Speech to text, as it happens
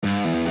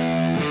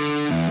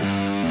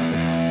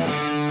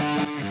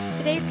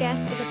Today's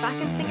guest is a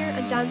backing singer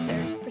and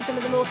dancer for some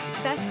of the most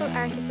successful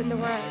artists in the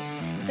world,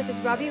 such as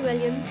Robbie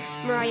Williams,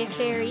 Mariah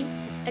Carey,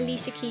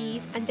 Alicia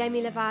Keys and Demi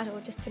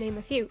Lovato, just to name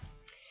a few.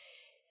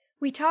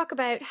 We talk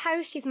about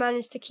how she's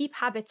managed to keep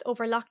habits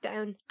over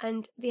lockdown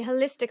and the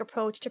holistic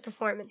approach to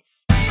performance.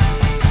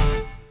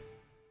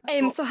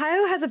 So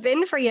how has it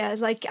been for you?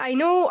 Like, I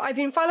know I've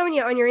been following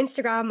you on your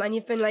Instagram and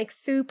you've been like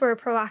super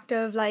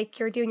proactive, like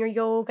you're doing your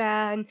yoga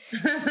and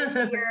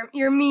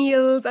your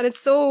meals, and it's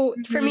so,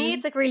 for me,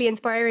 it's like really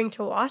inspiring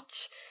to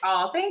watch.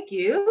 Oh, thank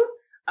you.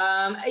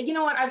 You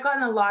know what? I've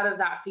gotten a lot of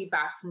that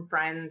feedback from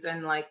friends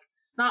and like,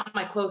 not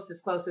my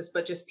closest,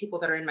 but just people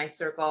that are in my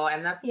circle.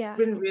 And that's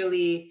been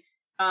really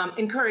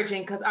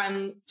encouraging because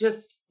I'm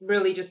just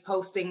really just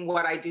posting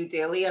what I do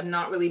daily. I've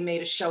not really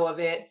made a show of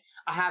it.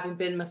 I haven't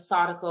been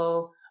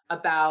methodical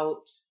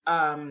about,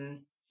 I'm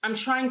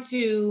trying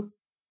to,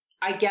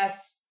 I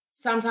guess,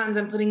 sometimes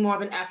I'm putting more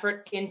of an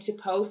effort into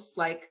posts,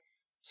 like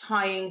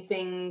tying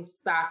things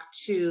back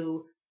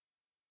to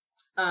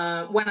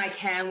when I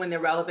can, when they're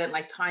relevant,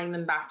 like tying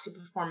them back to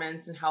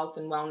performance and health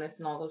and wellness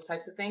and all those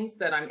types of things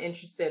that I'm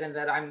interested in,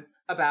 that I'm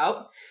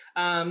about.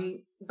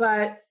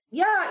 But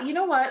yeah, you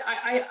know what?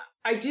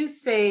 I do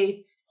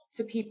say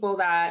to people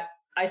that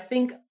I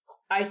think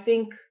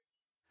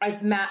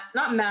I've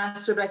not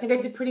mastered, but I think I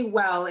did pretty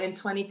well in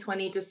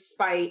 2020,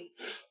 despite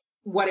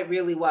what it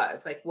really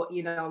was, like what,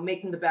 you know,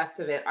 making the best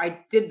of it. I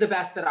did the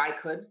best that I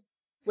could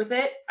with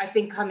it. I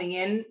think coming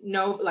in,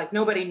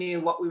 nobody knew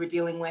what we were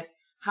dealing with,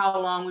 how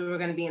long we were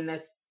going to be in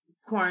this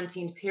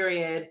quarantined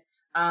period,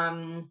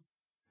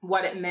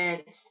 what it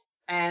meant.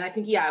 And I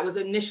think, it was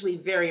initially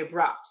very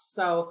abrupt.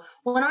 So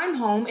when I'm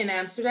home in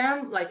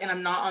Amsterdam, and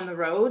I'm not on the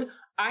road,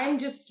 I'm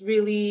just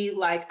really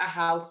like a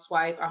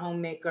housewife, a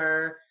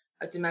homemaker,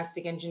 a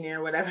domestic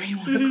engineer, whatever you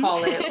want to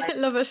call it.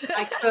 Love it.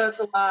 I cook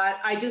a lot.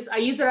 I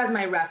use it as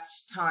my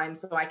rest time.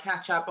 So I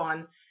catch up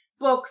on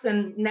books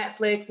and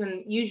Netflix,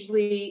 and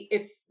usually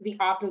it's the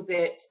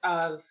opposite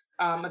of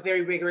a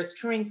very rigorous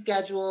touring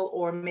schedule,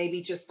 or maybe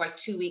just like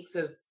 2 weeks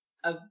of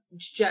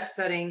jet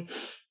setting.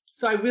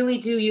 So I really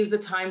do use the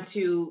time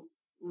to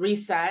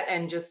reset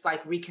and just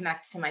like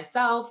reconnect to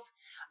myself.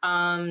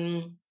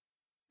 And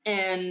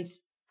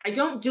I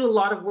don't do a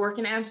lot of work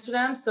in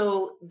Amsterdam,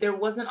 so there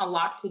wasn't a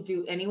lot to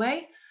do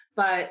anyway.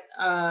 But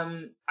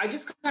I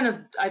just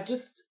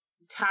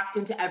tapped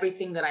into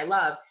everything that I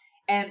loved.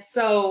 And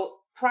so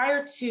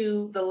prior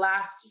to the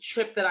last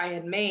trip that I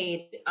had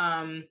made,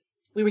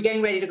 we were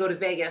getting ready to go to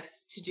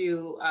Vegas to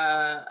do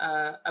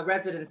a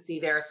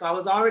residency there. So I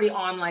was already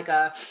on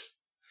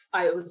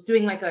I was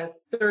doing like a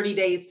 30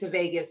 days to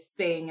Vegas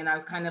thing. And I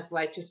was kind of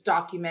like just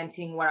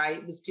documenting what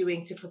I was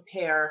doing to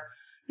prepare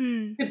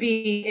to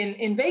be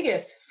in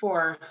Vegas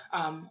for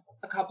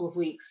a couple of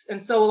weeks.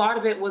 And so a lot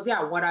of it was,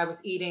 what I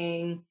was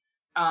eating,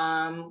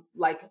 what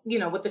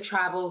the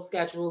travel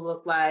schedule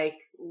looked like,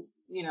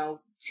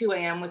 2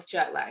 a.m. with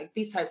jet lag,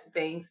 these types of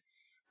things.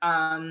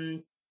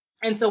 And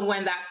so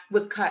when that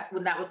was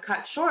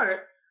cut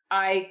short,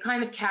 I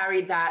kind of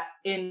carried that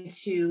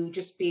into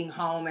just being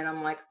home. And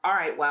I'm like, all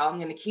right, well, I'm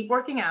going to keep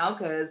working out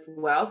because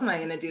what else am I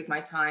going to do with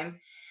my time?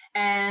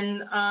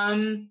 And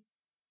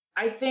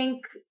I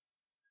think,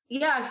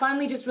 I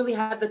finally just really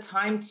had the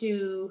time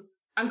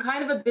I'm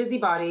kind of a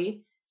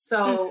busybody.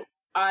 So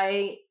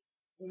I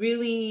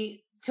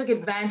really took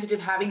advantage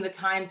of having the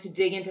time to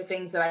dig into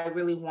things that I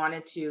really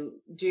wanted to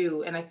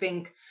do. And I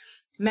think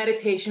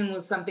meditation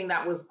was something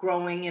that was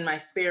growing in my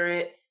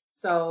spirit.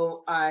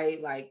 So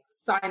I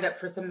signed up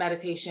for some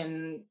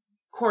meditation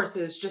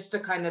courses just to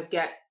kind of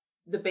get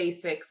the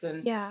basics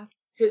and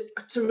to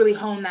really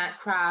hone that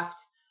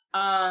craft.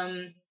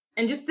 And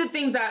just did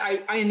things that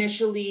I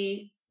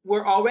initially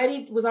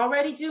was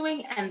already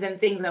doing, and then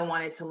things I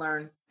wanted to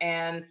learn.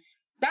 And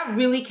that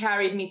really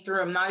carried me through.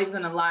 I'm not even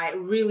going to lie.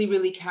 It really,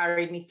 really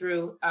carried me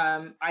through.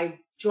 I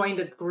joined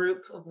a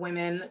group of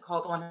women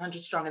called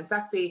 100 Strong and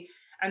Sexy.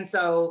 And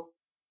so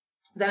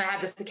then I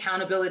had this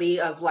accountability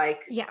of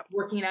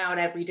working out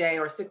every day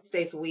or 6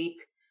 days a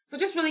week. So it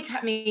just really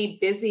kept me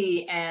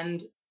busy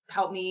and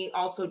helped me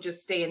also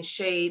just stay in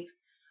shape,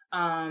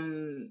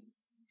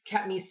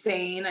 kept me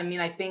sane. I mean,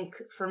 I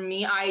think for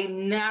me, I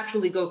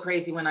naturally go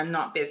crazy when I'm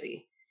not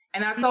busy.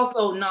 And that's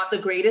also not the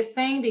greatest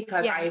thing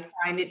because I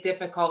find it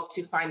difficult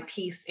to find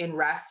peace in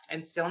rest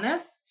and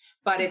stillness,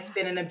 but it's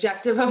been an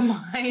objective of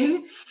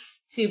mine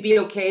to be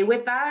okay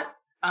with that.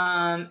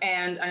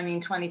 And I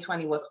mean,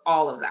 2020 was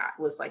all of that,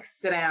 was like,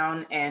 sit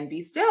down and be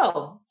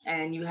still.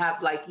 And you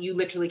have you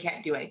literally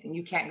can't do anything.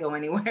 You can't go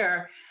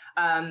anywhere.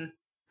 And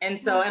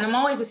I'm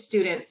always a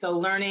student. So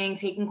learning,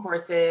 taking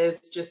courses,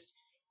 just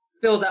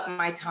filled up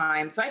my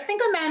time. So I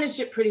think I managed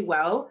it pretty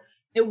well.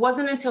 It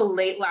wasn't until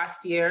late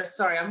last year.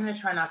 Sorry, I'm going to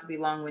try not to be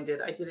long-winded.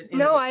 I didn't.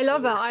 No, I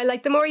love it. I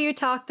like the more you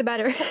talk, the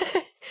better.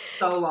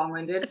 So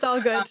long-winded. It's all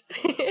good.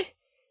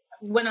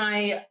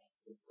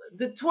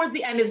 Towards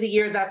the end of the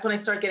year, that's when I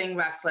start getting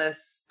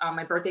restless.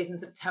 My birthday's in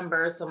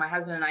September, so my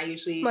husband and I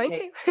usually Mine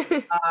take.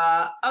 too.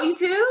 Oh, you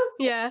too?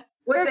 Yeah.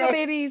 What Virgo day?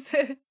 babies.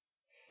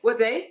 What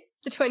day?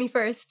 The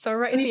 21st, so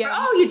right at the end.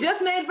 Oh, you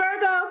just made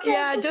Virgo. Okay.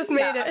 Yeah, just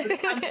made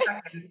it. I'm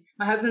the 2nd.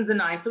 My husband's the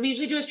 9th. So we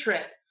usually do a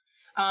trip.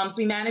 So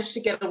we managed to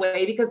get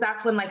away because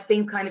that's when like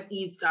things kind of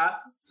eased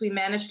up. So we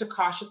managed to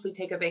cautiously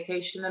take a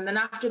vacation. And then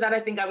after that,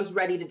 I think I was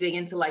ready to dig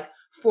into like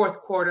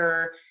fourth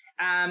quarter.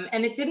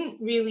 And it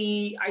didn't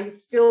really, I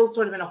was still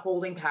sort of in a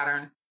holding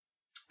pattern.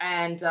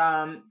 And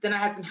then I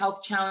had some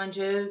health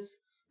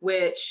challenges,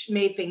 which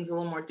made things a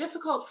little more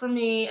difficult for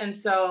me. And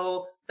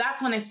so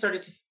that's when I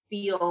started to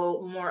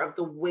feel more of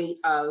the weight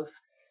of,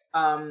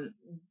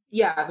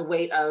 the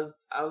weight of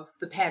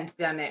the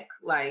pandemic,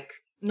 like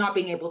not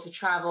being able to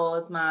travel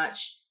as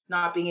much,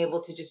 not being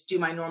able to just do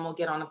my normal,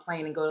 get on a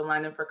plane and go to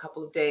London for a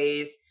couple of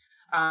days,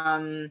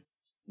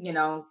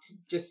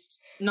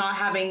 just not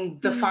having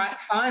the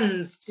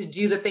funds to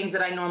do the things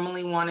that I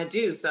normally want to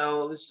do.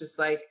 So it was just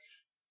like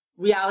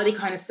reality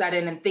kind of set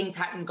in and things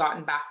hadn't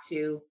gotten back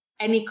to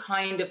any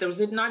kind of, there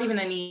was not even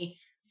any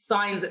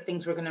signs that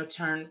things were going to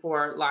turn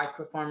for live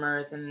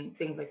performers and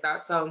things like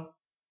that. So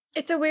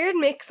it's a weird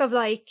mix of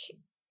like,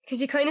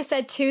 because you kind of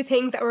said two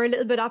things that were a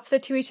little bit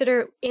opposite to each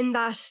other in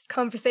that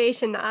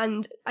conversation,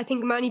 and I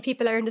think many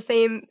people are in the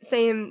same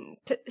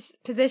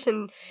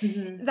position,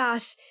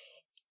 that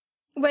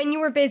when you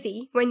were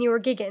busy, when you were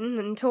gigging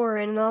and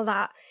touring and all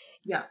that,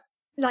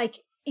 like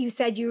you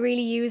said, you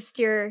really used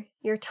your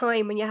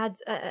time when you had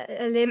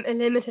a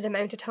limited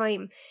amount of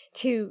time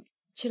to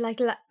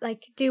like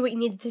do what you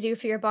needed to do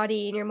for your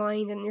body and your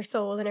mind and your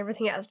soul and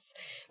everything else.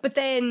 But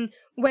then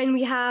when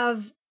we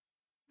have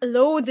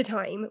loads of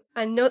time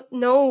and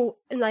no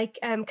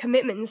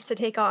commitments to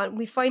take on,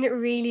 we find it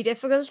really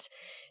difficult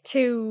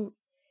to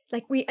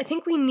I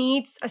think we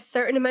need a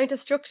certain amount of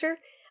structure,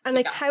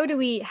 and how do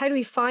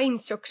we find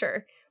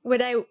structure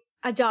without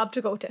a job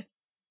to go to?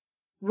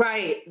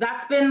 Right.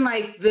 That's been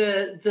like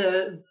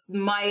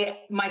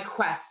my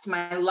quest,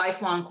 my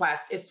lifelong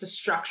quest, is to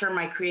structure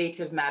my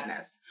creative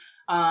madness,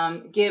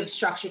 give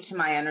structure to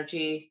my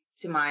energy,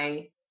 to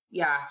my,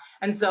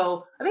 And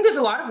so I think there's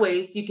a lot of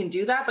ways you can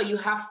do that, but you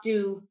have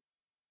to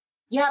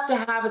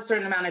have a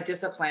certain amount of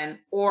discipline,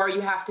 or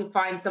you have to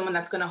find someone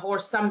or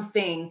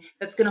something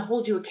that's going to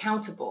hold you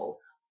accountable.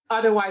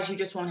 Otherwise, you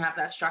just won't have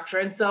that structure.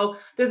 And so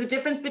there's a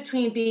difference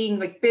between being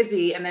like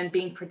busy and then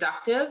being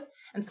productive.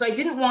 And so I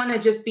didn't want to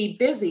just be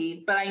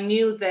busy, but I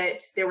knew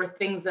that there were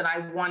things that I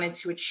wanted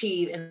to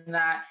achieve, and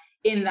that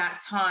in that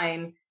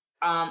time,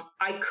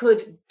 I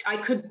could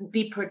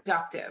be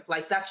productive.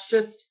 Like that's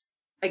just,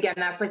 again,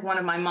 that's like one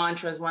of my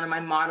mantras, one of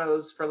my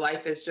mottos for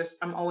life is just,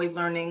 I'm always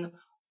learning,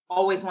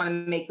 always want to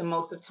make the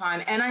most of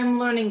time. And I'm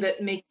learning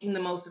that making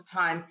the most of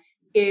time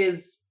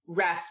is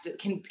rest. It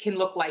can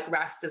look like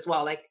rest as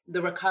well, like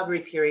the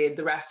recovery period,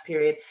 the rest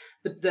period,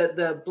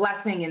 the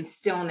blessing and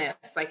stillness,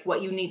 like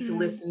what you need to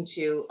listen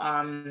to.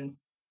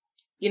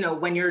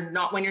 When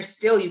you're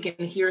still, you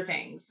can hear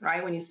things,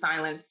 right? When you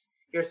silence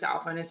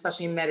yourself, and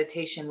especially in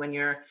meditation, when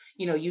you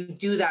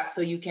do that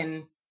so you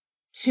can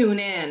tune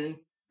in,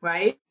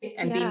 right?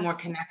 And be more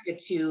connected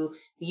to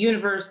the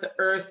universe, the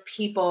earth,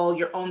 people,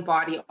 your own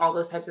body, all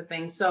those types of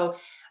things. So,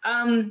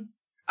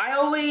 I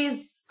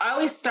always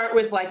start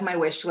with like my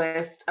wish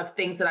list of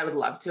things that I would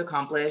love to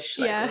accomplish.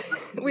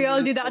 We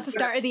all do that at the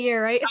start of the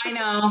year, right? I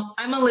know.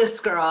 I'm a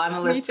list girl.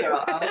 Girl.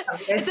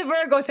 It's a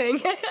Virgo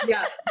thing.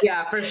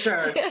 yeah, for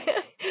sure.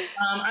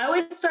 I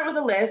always start with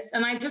a list,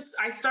 and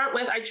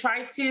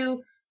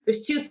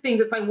there's two things.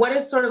 It's like, what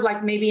is sort of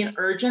like maybe an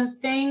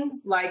urgent thing,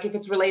 like if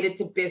it's related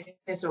to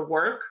business or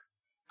work,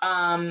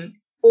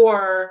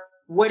 or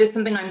what is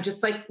something I'm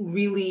just like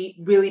really,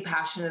 really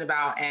passionate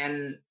about,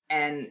 and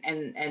I'm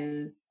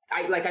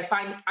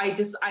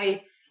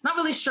not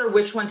really sure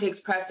which one takes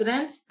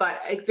precedence, but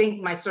I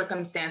think my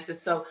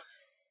circumstances. So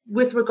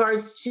with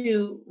regards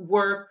to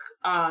work,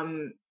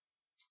 I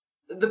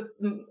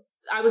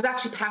was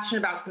actually passionate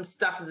about some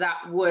stuff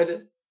that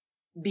would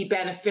be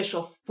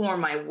beneficial for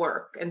my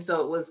work. And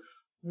so it was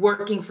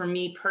working for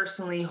me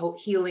personally,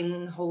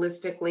 healing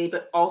holistically,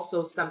 but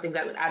also something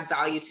that would add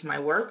value to my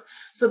work.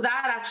 So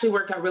that actually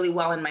worked out really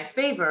well in my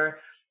favor.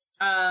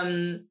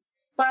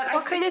 But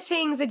what kind of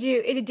things did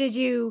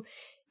you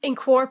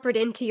incorporate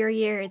into your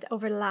year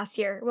over the last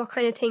year? What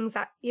kind of things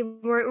that you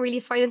weren't really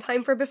finding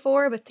time for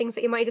before, but things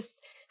that you might have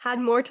had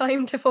more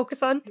time to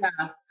focus on?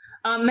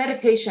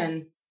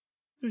 Meditation,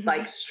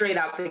 like straight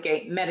out the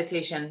gate,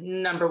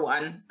 meditation, number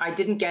one. I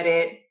didn't get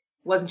it,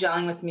 wasn't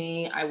gelling with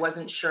me. I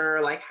wasn't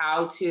sure like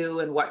how to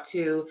and what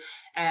to.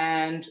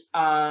 And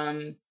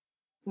I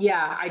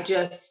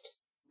just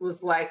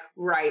was like,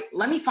 right,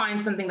 let me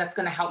find something that's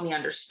going to help me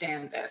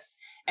understand this.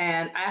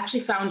 And I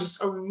actually found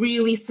just a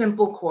really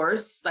simple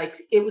course. Like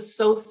it was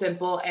so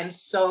simple, and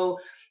so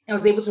I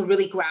was able to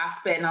really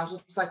grasp it. And I was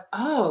just like,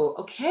 oh,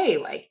 okay.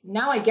 Like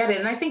now I get it.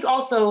 And I think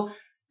also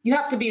you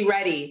have to be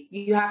ready.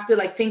 You have to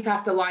things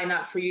have to line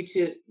up for you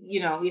to,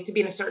 you have to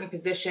be in a certain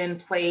position,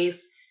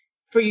 place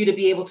for you to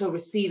be able to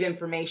receive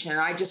information. And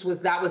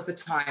that was the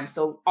time.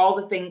 So all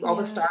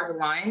the stars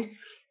aligned,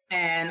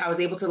 and I was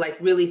able to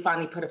really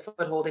finally put a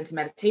foothold into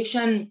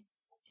meditation,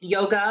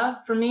 yoga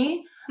for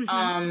me,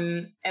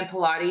 and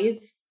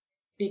Pilates,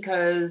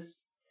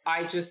 because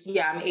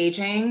I'm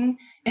aging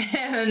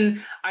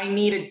and I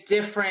need a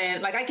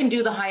different, like I can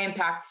do the high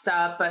impact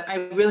stuff, but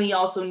I really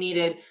also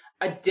needed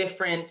a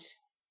different,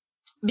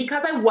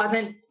 because I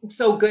wasn't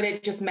so good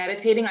at just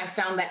meditating. I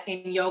found that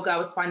in yoga, I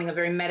was finding a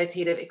very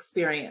meditative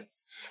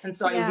experience. And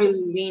so I Yeah.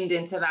 really leaned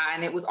into that.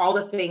 And it was all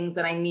the things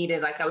that I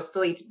needed. Like I was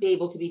still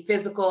able to be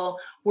physical,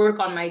 work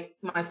on my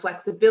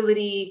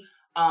flexibility,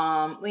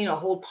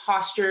 hold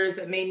postures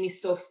that made me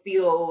still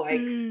feel like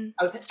I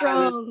was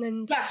strong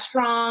and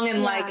strong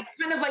and like yeah.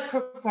 kind of like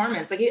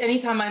performance. Like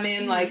anytime I'm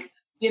in like,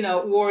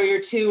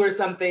 Warrior 2 or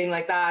something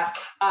like that,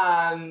 like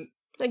I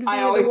Xena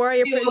the always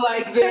warrior feel princess.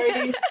 like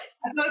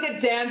I feel like a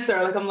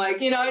dancer. Like I'm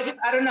like,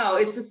 I don't know.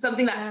 It's just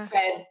something that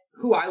fed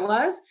who I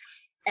was.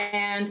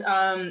 And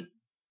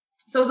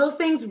so those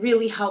things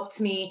really helped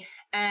me.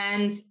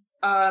 And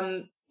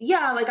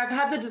like I've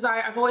had this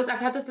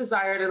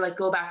desire to like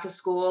go back to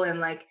school and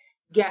like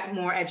get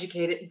more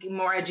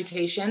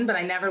education, but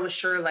I never was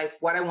sure like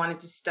what I wanted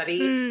to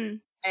study.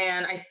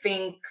 And I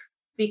think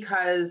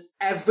because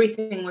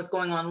everything was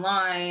going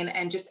online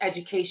and just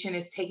education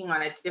is taking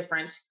on a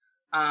different,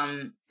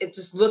 it's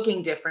just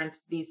looking different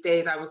these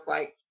days. I was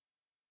like,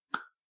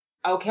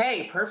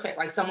 okay, perfect.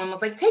 Like someone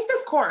was like, take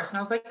this course. And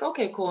I was like,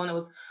 okay, cool. And it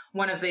was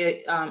one of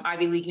the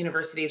Ivy League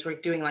universities were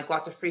doing like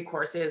lots of free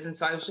courses. And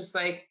so I was just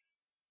like,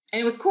 and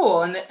it was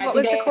cool. And What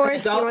was the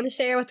course? Do you want to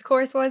share what the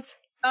course was?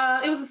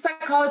 It was the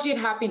psychology of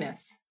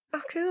happiness.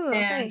 Oh, cool.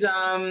 And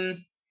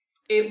okay.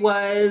 It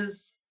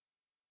was,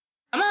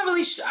 I'm not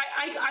really sure.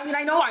 I mean,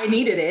 I know I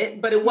needed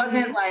it, but it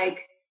wasn't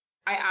like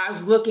I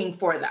was looking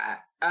for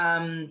that.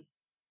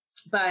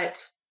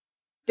 But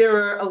there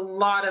were a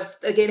lot of,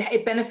 again,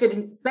 it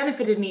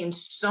benefited me in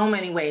so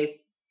many ways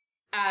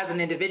as an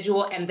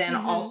individual. And then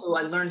also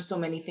I learned so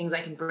many things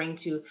I can bring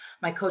to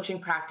my coaching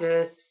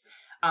practice,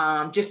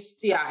 as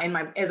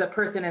a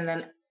person and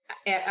then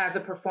as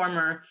a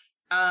performer.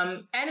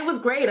 And it was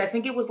great. I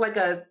think it was like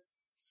a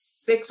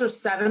 6 or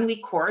 7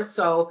 week course.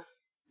 So,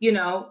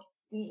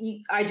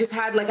 I just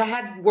had I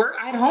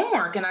had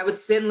homework and I would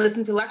sit and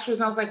listen to lectures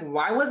and I was like,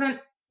 why wasn't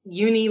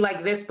uni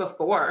like this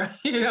before?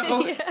 Yeah.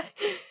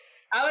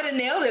 I would have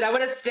nailed it. I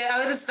would have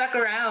stuck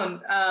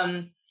around.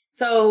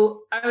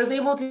 So I was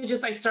able to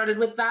I started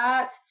with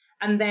that.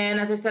 And then,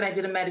 as I said, I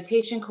did a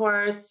meditation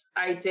course.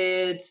 I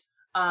did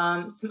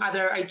I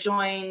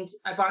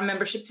bought a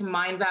membership to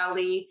Mind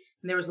Valley,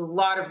 and there was a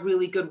lot of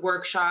really good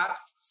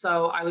workshops.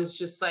 So I was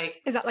just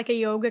like... Is that like a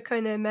yoga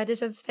kind of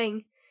meditative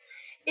thing?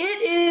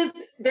 It is,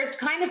 they're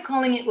kind of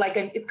calling it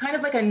it's kind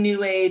of like a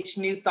new age,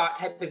 new thought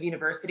type of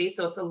university.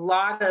 So it's a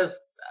lot of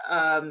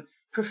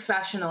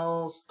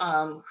professionals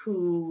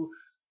who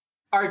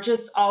are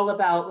just all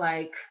about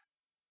like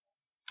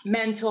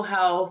mental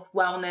health,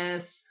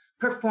 wellness,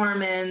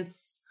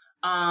 performance,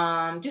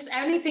 just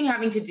anything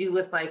having to do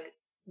with like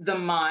the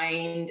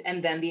mind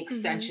and then the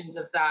extensions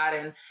of that,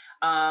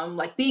 and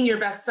like being your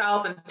best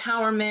self,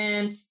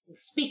 empowerment,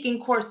 speaking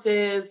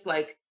courses,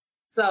 like,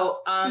 so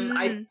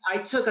I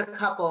took a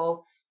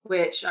couple,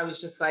 which I was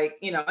just like,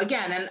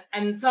 again,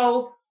 and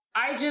so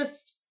I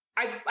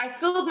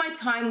filled my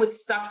time with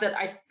stuff that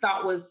I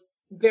thought was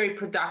very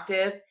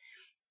productive.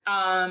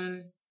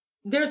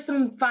 There's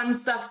some fun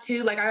stuff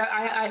too. Like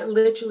I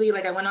literally,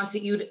 like I went on to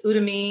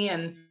Udemy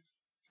and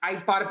I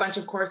bought a bunch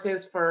of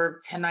courses for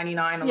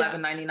 $10.99,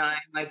 $11.99.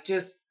 Like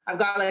I've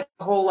got like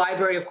a whole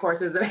library of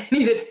courses that I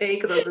need to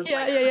take because I was just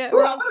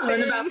We're all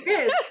learn about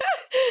this.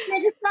 I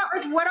just thought,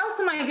 like, what else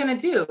am I going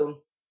to do?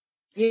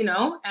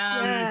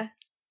 Yeah.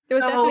 There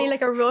was definitely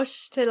like a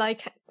rush to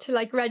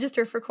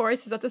register for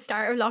courses at the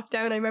start of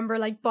lockdown. I remember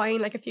like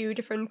buying like a few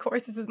different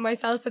courses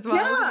myself as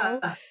well.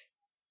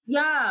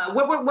 Yeah.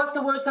 What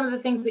were some of the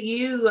things that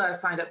you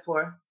signed up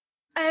for?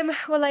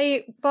 Well,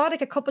 I bought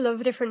like a couple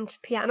of different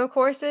piano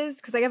courses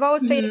because like I've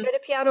always played a bit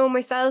of piano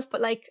myself,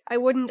 but like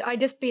I'd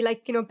just be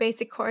like,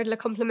 basic chordal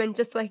accompaniment,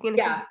 just like in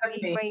a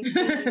way,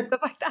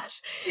 stuff like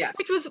that. Yeah.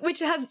 Which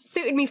has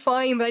suited me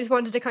fine, but I just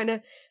wanted to kind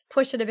of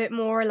push it a bit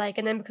more, like,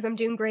 and then because I'm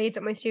doing grades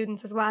at my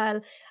students as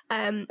well,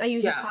 I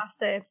usually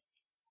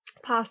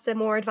pass the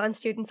more advanced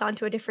students on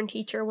to a different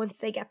teacher once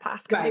they get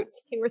past kind of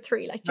 2 or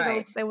 3, like,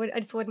 because I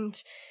just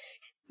wouldn't,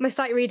 my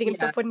sight reading and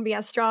stuff wouldn't be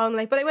as strong,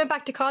 like, but I went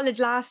back to college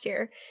last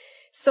year.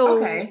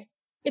 So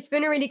it's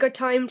been a really good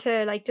time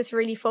to like just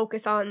really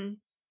focus on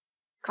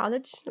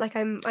college. Like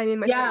I'm in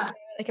my 20s,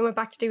 like I went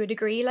back to do a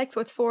degree, like,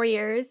 so it's 4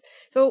 years.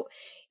 So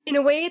in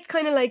a way it's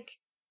kind of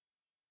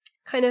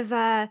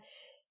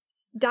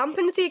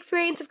dampened the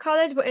experience of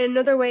college, but in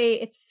another way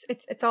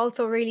it's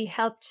also really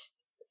helped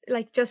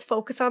like just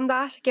focus on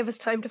that, give us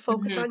time to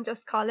focus on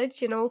just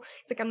college,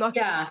 It's like I'm not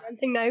doing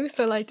anything now,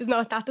 so like there's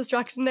not that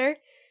distraction there.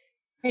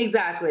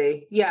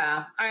 Exactly.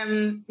 Yeah.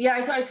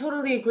 I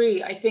totally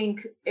agree. I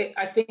think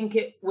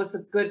it was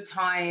a good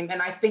time.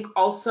 And I think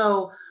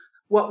also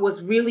what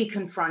was really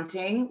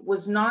confronting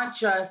was not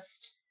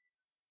just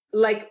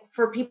like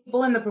for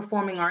people in the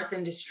performing arts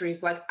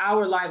industries, like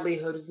our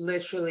livelihood is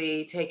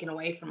literally taken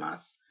away from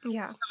us.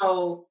 Yeah.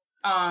 So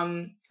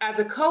As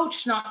a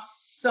coach, not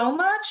so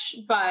much,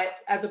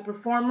 but as a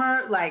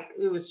performer, like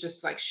it was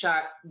just like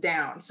shut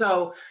down.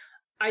 So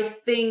I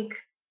think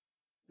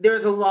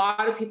there's a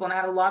lot of people, and I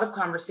had a lot of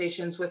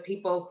conversations with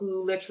people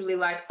who literally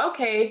like,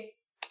 okay,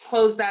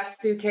 close that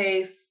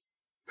suitcase,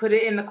 put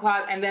it in the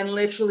closet, and then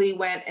literally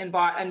went and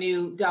bought a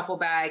new duffel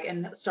bag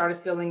and started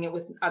filling it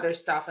with other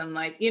stuff. And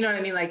like, you know what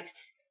I mean? Like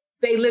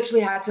they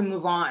literally had to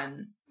move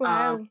on.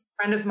 Wow. A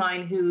friend of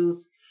mine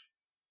who's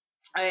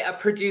a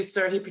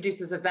producer, he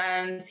produces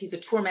events, he's a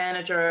tour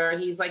manager,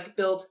 he's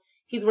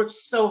worked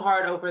so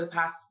hard over the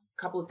past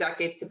couple of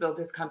decades to build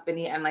his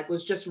company, and like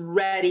was just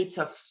ready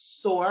to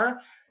soar,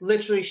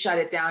 literally shut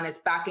it down, is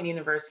back in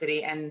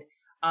university and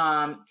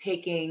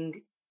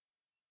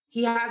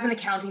he has an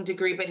accounting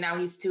degree, but now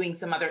he's doing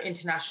some other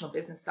international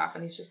business stuff.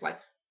 And he's just like,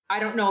 I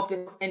don't know if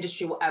this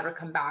industry will ever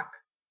come back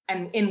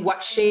and in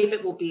what shape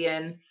it will be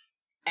in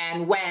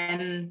and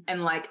when,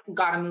 and like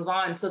gotta move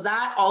on. So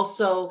that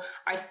also,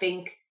 I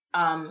think,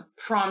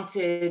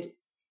 prompted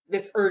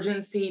this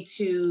urgency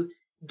to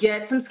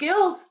get some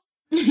skills.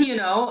 You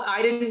know,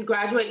 I didn't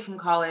graduate from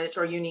college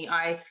or uni.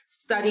 I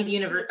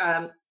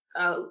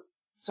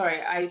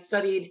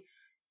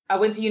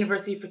went to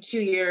university for 2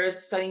 years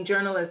studying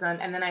journalism,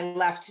 and then I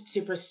left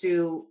to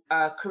pursue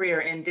a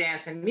career in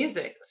dance and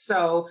music.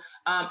 So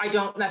I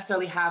don't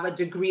necessarily have a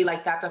degree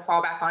like that to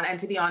fall back on. And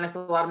to be honest, a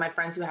lot of my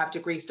friends who have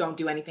degrees don't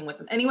do anything with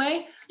them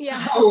anyway.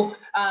 Yeah. So,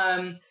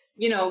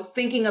 you know,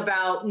 thinking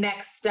about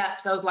next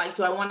steps, I was like,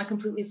 do I want to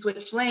completely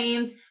switch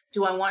lanes?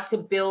 Do I want to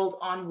build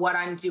on what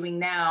I'm doing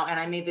now? And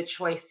I made the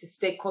choice to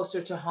stay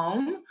closer to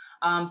home.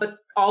 But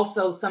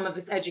also some of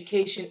this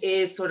education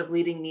is sort of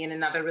leading me in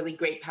another really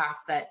great path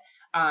that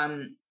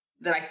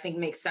I think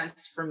makes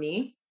sense for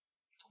me.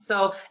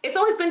 So it's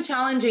always been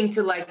challenging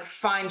to like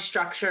find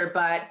structure,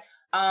 but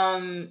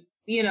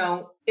you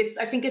know,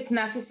 I think it's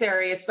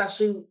necessary,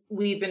 especially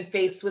we've been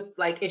faced with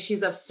like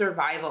issues of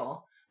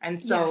survival. And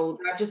so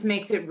that just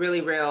makes it really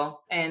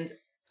real. And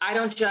I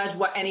don't judge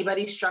what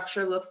anybody's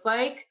structure looks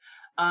like.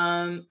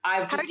 How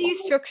do you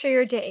structure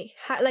your day?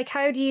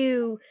 How do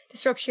you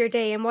structure your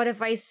day, and what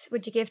advice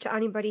would you give to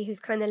anybody who's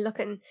kind of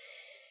looking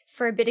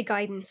for a bit of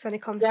guidance when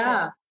it comes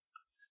to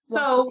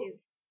so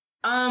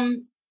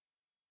I'm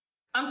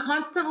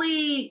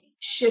constantly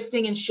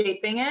shifting and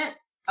shaping it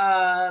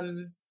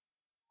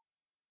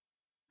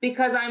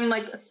because I'm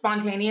like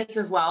spontaneous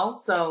as well.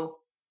 So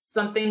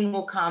something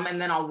will come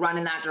and then I'll run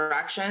in that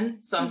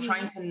direction. So I'm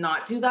trying to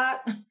not do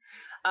that.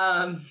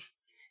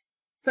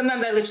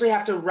 Sometimes I literally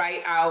have to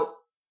write out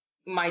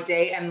my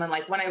day. And then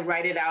like when I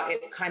write it out,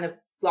 it kind of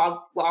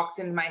blocks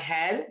in my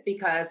head,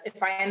 because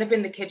if I end up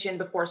in the kitchen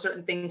before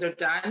certain things are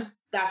done,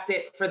 that's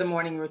it for the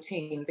morning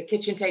routine. The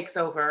kitchen takes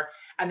over,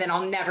 and then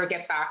I'll never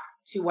get back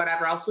to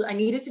whatever else I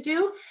needed to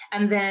do.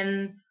 And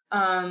then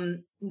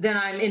I'm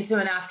into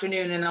an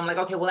afternoon and I'm like,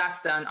 okay, well,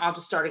 that's done. I'll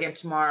just start again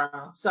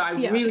tomorrow. So I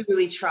really,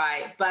 really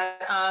try.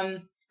 But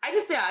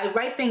I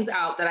write things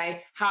out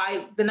that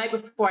the night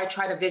before, I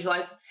try to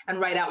visualize and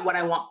write out what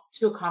I want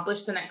to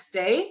accomplish the next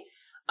day.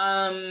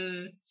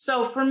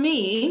 So for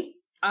me,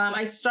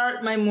 I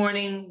start my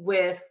morning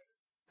with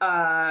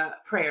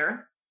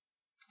prayer.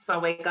 So I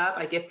wake up,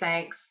 I give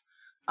thanks.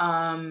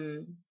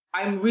 I'm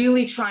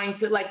really trying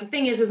to, like, the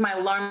thing is my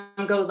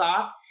alarm goes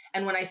off,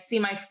 and when I see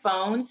my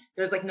phone,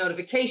 there's like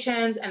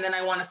notifications, and then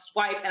I want to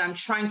swipe, and I'm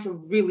trying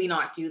to really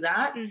not do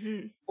that.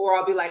 Or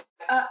I'll be like,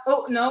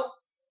 oh, no.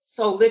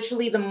 So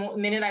literally the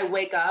minute I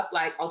wake up,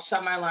 like I'll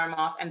shut my alarm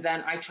off, and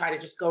then I try to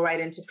just go right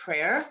into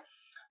prayer.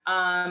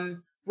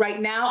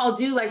 Right now, I'll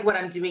do like what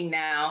I'm doing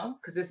now,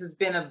 because it's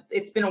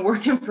been a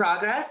work in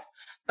progress,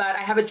 but I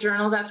have a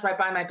journal that's right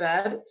by my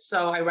bed.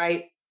 So I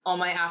write all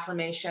my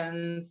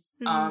affirmations.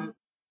 I'll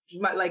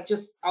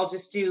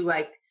just do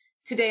like,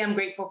 today I'm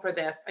grateful for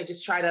this. I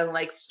just try to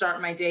like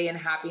start my day in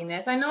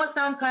happiness. I know it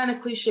sounds kind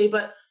of cliche,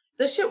 but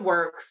this shit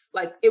works.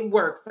 Like it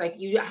works. Like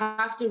you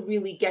have to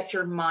really get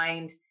your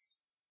mind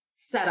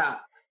set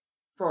up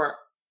for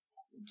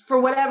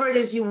whatever it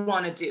is you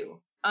want to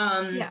do.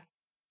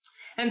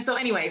 And so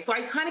anyway, so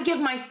I kind of give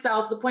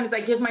myself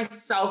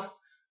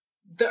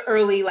the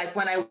early, like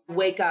when I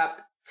wake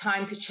up,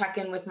 time to check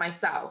in with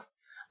myself.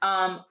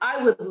 I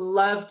would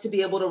love to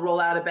be able to roll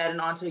out of bed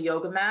and onto a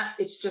yoga mat.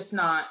 It's just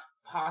not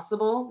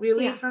possible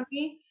really for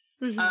me.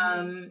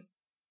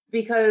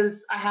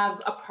 Because I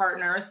have a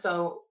partner.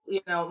 So,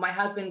 you know, my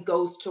husband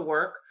goes to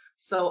work.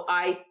 So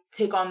I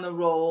take on the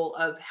role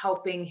of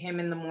helping him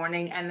in the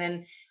morning. And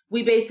then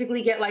we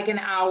basically get like an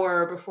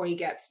hour before he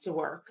gets to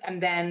work.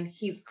 And then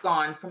he's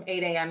gone from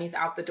 8 a.m. He's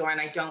out the door.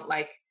 And I don't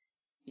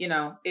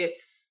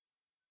it's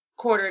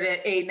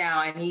 7:45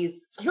 now, and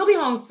he'll be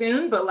home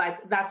soon, but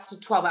like that's to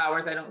 12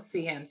 hours. I don't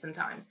see him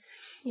sometimes.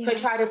 So I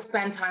try to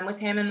spend time with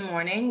him in the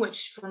morning,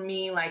 which for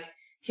me, like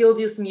he'll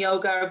do some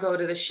yoga or go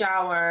to the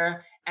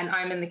shower, and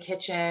I'm in the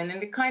kitchen.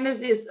 And it kind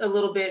of is a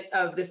little bit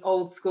of this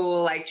old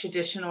school, like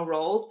traditional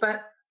roles,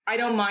 but I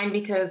don't mind,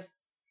 because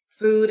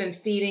food and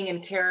feeding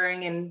and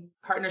caring and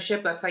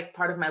partnership, that's like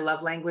part of my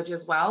love language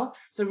as well.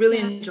 So really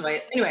enjoy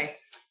it. Anyway,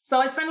 So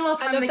I spend a little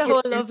time I love in the the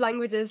whole kitchen. love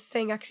languages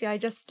thing, actually. I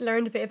just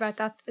learned a bit about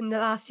that in the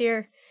last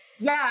year.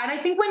 Yeah. And I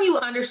think when you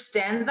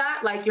understand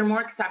that, like you're more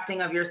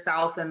accepting of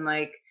yourself and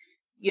like,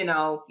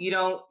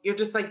 you're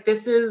just like,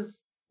 this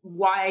is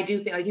why I do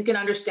things. Like you can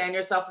understand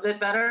yourself a bit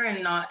better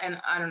and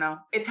I don't know.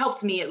 It's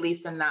helped me at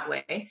least in that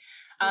way.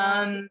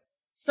 Yeah.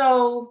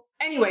 So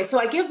anyway, so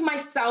I give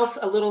myself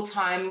a little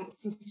time,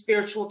 some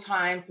spiritual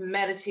time, some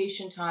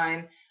meditation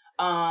time,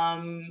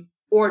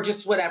 or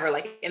just whatever,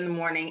 like in the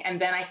morning. And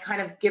then I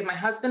kind of give my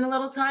husband a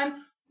little time.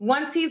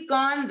 Once he's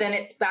gone, then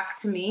it's back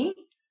to me.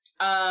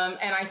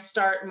 And I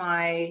start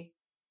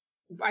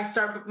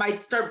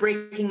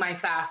breaking my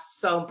fast.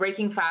 So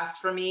breaking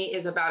fast for me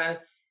is about a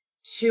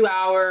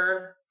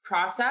 2-hour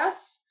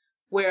process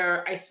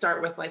where I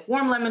start with like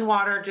warm lemon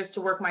water just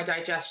to work my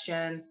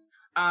digestion.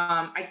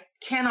 I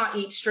cannot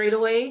eat straight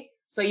away.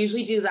 So I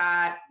usually do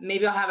that.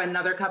 Maybe I'll have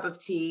another cup of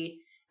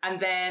tea. And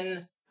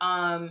then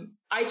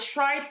I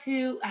try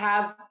to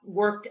have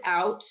worked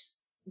out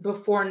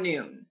before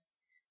noon.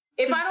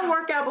 If I don't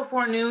work out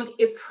before noon,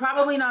 it's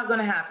probably not going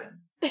to happen.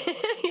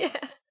 Yeah.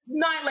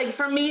 Not like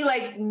for me,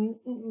 like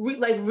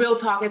real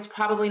talk, it's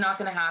probably not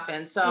going to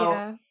happen.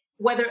 So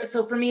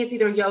so for me, it's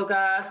either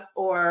yoga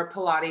or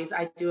Pilates.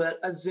 I do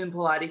a Zoom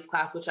Pilates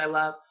class, which I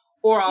love.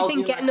 Or I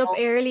think getting up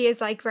early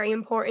is like very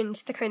important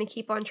to kind of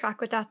keep on track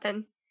with that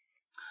then.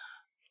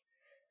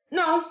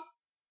 No,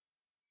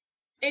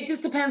 it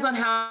just depends on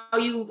how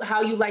you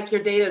like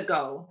your day to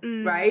go,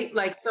 right?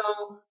 Like, so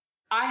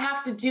I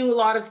have to do a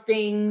lot of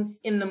things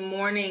in the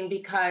morning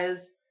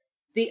because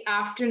the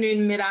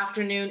afternoon,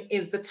 mid-afternoon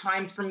is the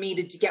time for me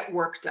to get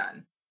work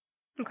done.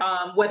 Okay.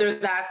 Whether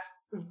that's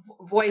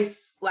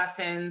voice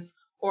lessons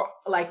or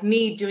like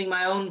me doing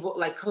my own,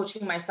 like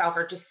coaching myself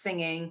or just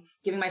singing,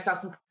 giving myself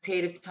some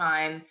creative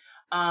time,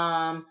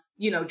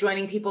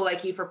 joining people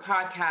like you for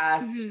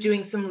podcasts,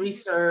 doing some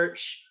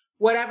research,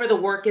 whatever the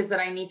work is that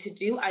I need to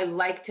do. I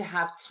like to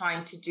have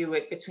time to do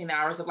it between the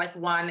hours of like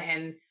 1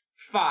 and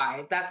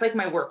 5. That's like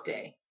my work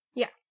day.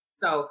 Yeah.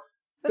 So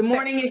the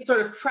morning is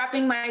sort of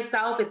prepping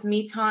myself. It's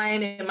me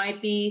time. It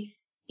might be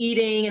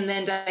eating and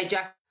then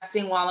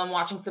digesting while I'm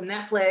watching some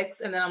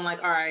Netflix. And then I'm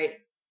like, all right,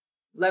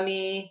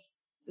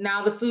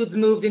 now the food's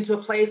moved into a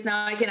place.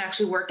 Now I can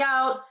actually work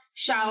out,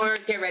 shower,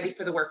 get ready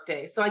for the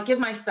workday. So I give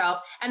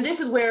myself, and this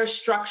is where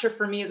structure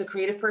for me as a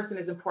creative person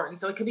is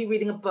important. So it could be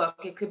reading a book.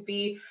 It could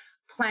be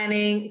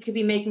planning. It could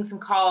be making some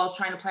calls,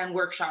 trying to plan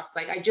workshops.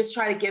 Like I just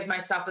try to give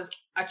myself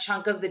a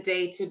chunk of the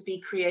day to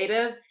be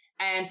creative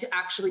and to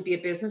actually be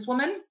a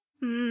businesswoman.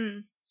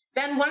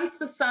 Then once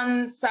the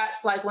sun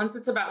sets, like once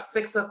it's about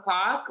 6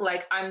 o'clock,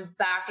 like I'm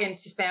back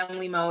into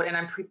family mode and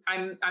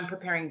I'm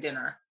preparing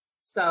dinner.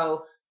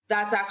 So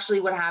that's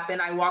actually what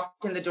happened. I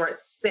walked in the door at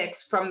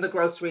 6 from the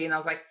grocery and I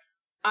was like,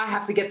 I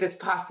have to get this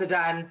pasta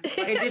done.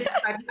 Like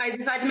I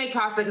decided to make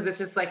pasta because it's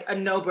just like a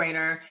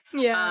no-brainer.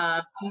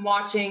 Yeah. I'm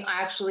watching,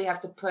 I actually have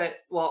to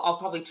I'll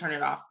probably turn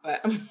it off,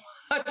 but I'm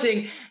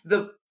watching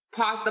the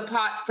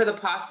pot for the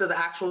pasta, the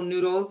actual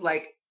noodles,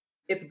 like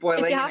it's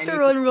boiling. If you have to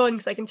run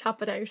because I can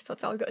chop it out, so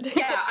it's all good.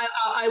 Yeah,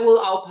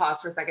 I'll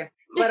pause for a second.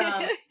 But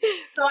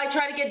so I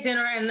try to get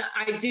dinner and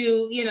I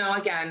do,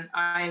 again,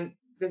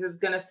 this is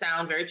going to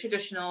sound very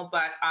traditional,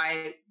 but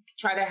I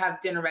try to have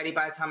dinner ready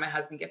by the time my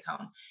husband gets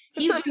home.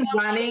 He's been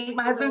running.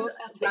 My husband's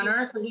a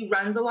runner, so he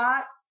runs a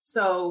lot.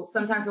 So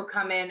sometimes he'll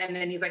come in and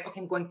then he's like,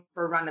 okay, I'm going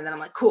for a run. And then I'm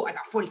like, cool, I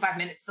got 45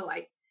 minutes to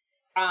like,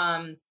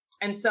 and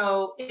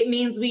so it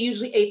means we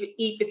usually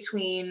eat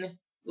between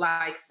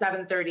like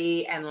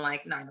 7:30 and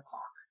like 9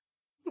 o'clock.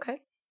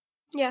 Okay.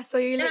 Yeah. So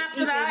you're and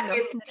after that,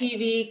 it's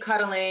TV,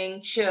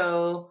 cuddling,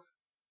 chill.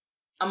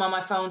 I'm on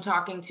my phone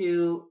talking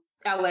to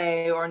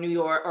LA or New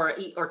York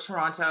or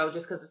Toronto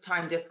just because of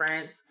time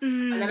difference.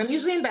 And then I'm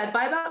usually in bed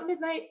by about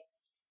midnight.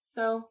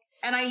 So,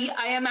 and I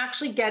am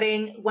actually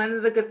getting, one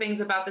of the good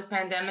things about this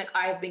pandemic,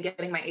 I have been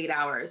getting my 8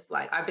 hours.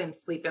 Like I've been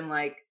sleeping,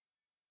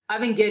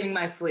 I've been getting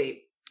my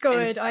sleep.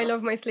 Good. I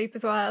love my sleep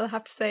as well, I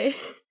have to say.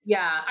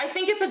 Yeah. I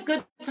think it's a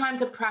good time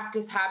to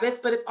practice habits,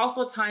 but it's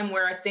also a time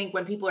where I think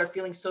when people are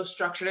feeling so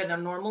structured in their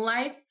normal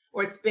life,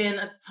 or it's been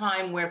a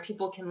time where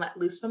people can let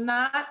loose from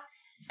that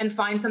and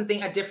find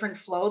a different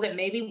flow that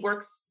maybe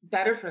works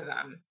better for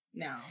them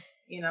now,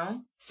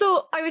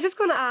 So I was just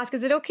going to ask,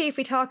 is it okay if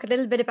we talk a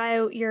little bit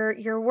about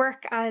your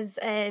work as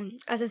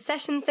a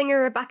session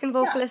singer, a backing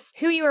vocalist,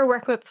 who you were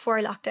working with before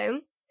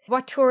lockdown,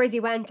 what tours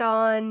you went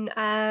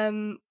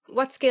on,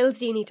 what skills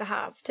do you need to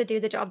have to do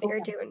the job that you're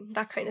doing,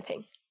 that kind of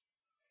thing?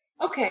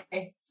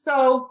 Okay,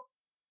 so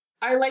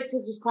I like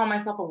to just call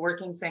myself a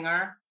working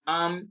singer.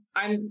 I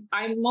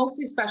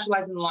mostly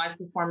specialize in live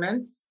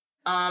performance.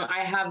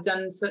 I have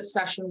done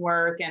session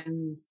work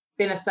and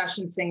been a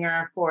session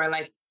singer for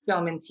like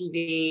film and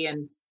TV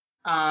and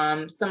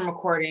some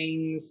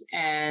recordings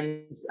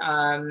and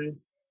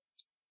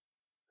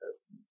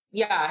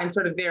and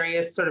sort of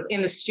various sort of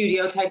in the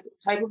studio type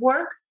of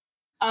work.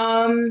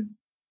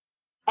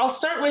 I'll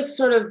start with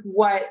sort of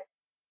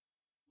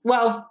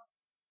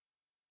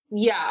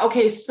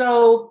okay.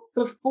 So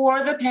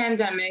before the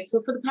pandemic,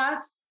 so for the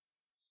past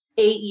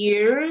 8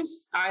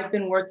 years, I've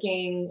been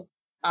working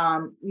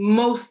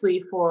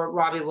mostly for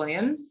Robbie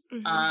Williams,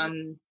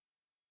 Mm-hmm.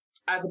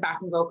 as a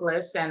backing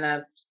vocalist and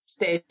a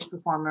stage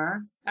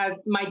performer. As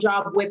my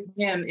job with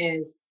him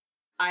is,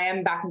 I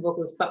am backing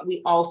vocalist, but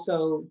we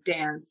also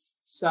dance.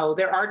 So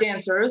there are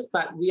dancers,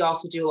 but we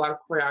also do a lot of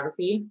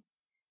choreography.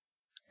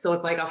 So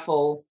it's like a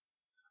full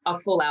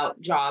out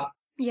job.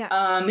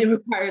 Yeah. It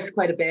requires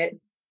quite a bit.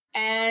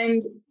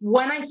 And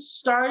when I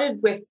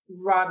started with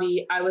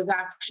Robbie, I was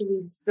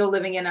actually still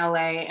living in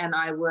LA, and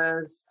I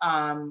was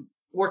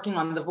working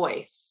on The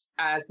Voice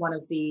as one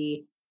of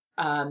the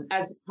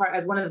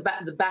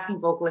the backing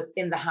vocalists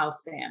in the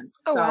house band.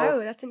 Oh, So wow,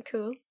 that's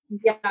cool.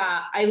 yeah,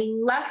 I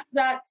left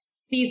that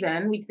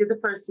season. We did the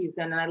first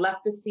season, and I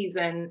left the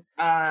season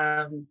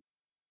to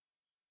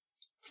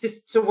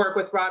work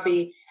with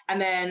Robbie,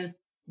 and then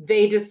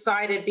they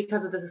decided,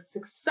 because of the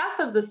success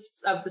of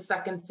the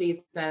second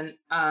season,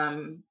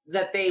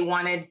 that they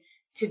wanted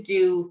to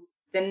do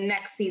the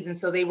next season.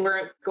 So they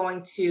were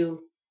going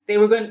to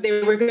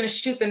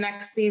shoot the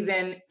next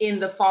season in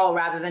the fall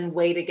rather than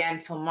wait again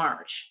till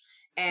March.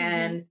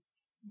 And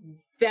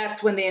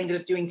that's when they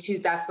ended up doing two.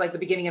 That's like the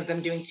beginning of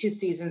them doing 2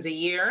 seasons a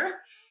year,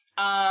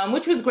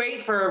 which was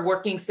great for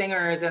working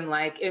singers. And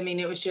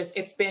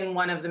it's been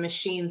one of the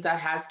machines that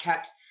has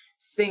kept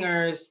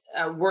singers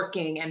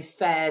working and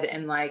fed,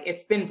 and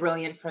it's been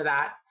brilliant for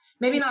that.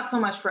 Maybe not so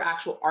much for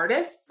actual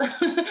artists,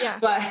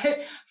 but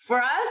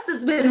for us,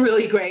 it's been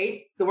really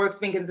great. The work's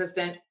been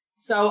consistent.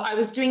 So I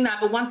was doing that,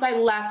 but once I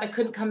left, I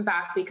couldn't come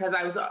back because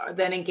I was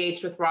then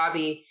engaged with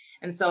Robbie.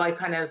 And so I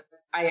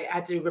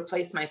had to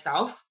replace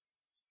myself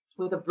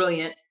with a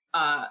brilliant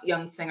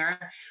young singer.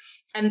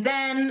 And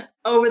then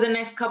over the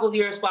next couple of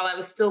years, while I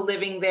was still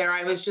living there,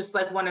 I was just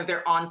like one of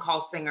their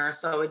on-call singers.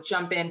 So I would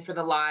jump in for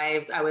the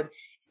lives.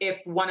 If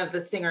one of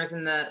the singers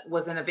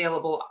wasn't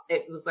available,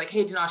 it was like,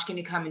 hey, Dinosh, can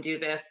you come and do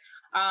this?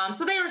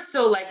 So they were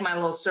still like my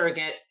little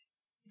surrogate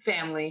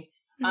family.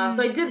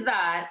 So I did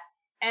that.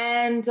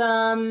 And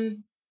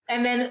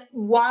then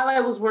while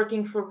I was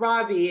working for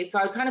Robbie, so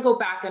I would kind of go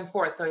back and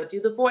forth. So I'd do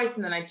The Voice,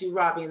 and then I'd do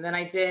Robbie. And then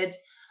I did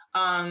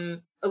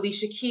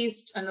Alicia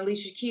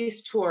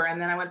Keys tour.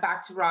 And then I went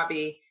back to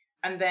Robbie.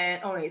 And then,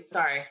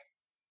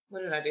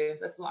 what did I do?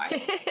 That's a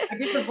lie. I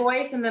did The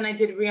Voice, and then I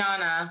did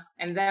Rihanna,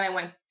 and then I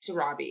went to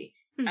Robbie.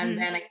 And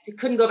then I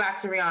couldn't go back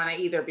to Rihanna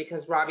either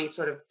because Robbie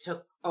sort of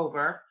took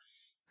over.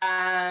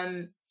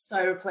 So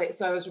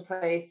I was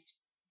replaced.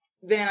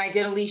 Then I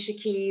did Alicia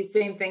Keys,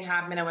 same thing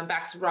happened. I went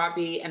back to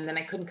Robbie, and then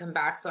I couldn't come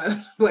back, so I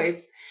was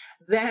replaced.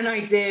 Then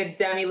I did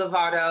Demi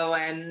Lovato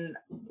and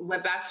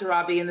went back to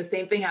Robbie, and the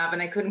same thing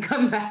happened. I couldn't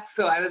come back,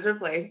 so I was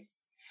replaced,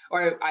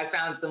 or I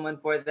found someone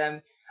for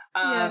them.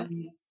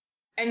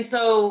 And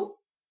so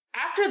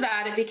after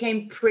that, it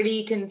became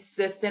pretty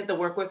consistent. The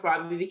work with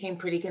Robbie became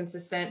pretty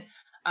consistent.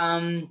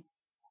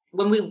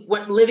 When we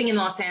went living in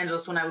Los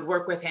Angeles, when I would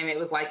work with him, it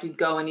was like you'd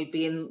go and you'd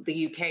be in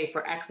the UK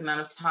for X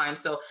amount of time.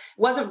 So it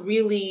wasn't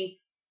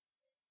really,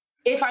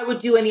 if I would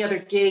do any other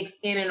gigs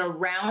in and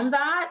around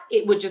that,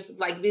 it would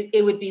just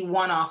it would be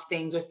one-off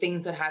things or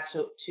things that had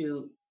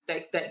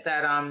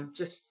that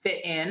just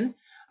fit in.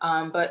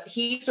 But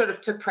he sort of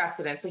took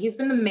precedence. So he's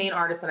been the main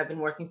artist that I've been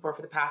working for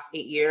the past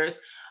 8 years.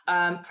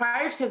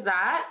 Prior to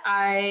that,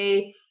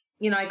 I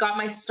got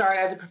my start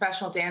as a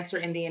professional dancer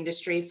in the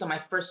industry. So my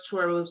first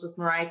tour was with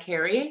Mariah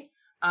Carey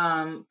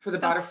for the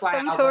Butterfly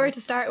album. Tour to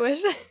start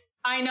with.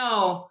 I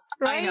know.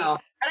 Right? I know.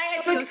 And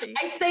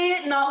I say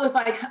it not with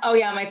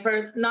my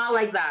first, not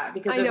like that,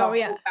 because there's a whole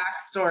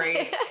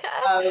backstory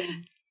of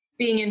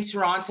being in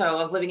Toronto.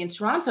 I was living in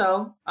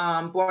Toronto,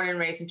 born and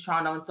raised in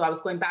Toronto. And so I was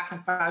going back and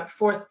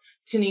forth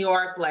to New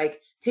York,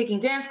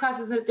 taking dance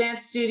classes at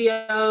dance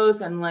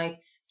studios and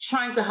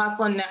trying to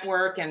hustle and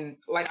network, and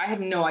I had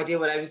no idea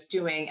what I was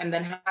doing, and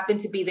then happened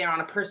to be there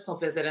on a personal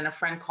visit, and a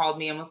friend called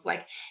me and was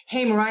like,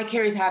 hey, Mariah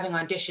Carey's having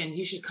auditions,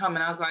 you should come.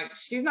 And I was like,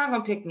 she's not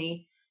gonna pick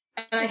me.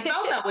 And I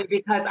felt that way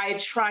because I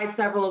had tried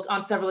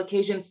on several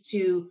occasions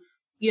to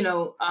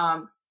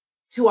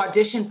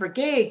audition for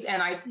gigs,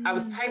 and I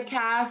was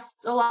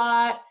typecast a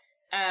lot,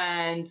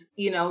 and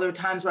there were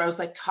times where I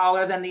was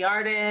taller than the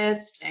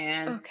artist,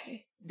 and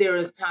there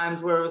was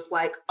times where it was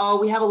like, oh,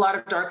 we have a lot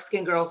of dark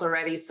skinned girls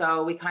already,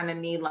 so we kind of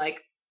need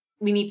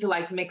we need to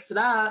mix it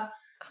up.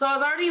 So I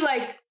was already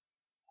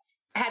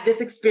had this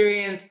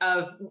experience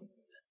of, it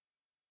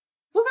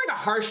wasn't a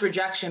harsh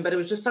rejection, but it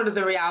was just sort of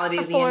the reality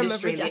of the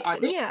industry, the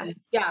audition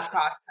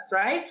process,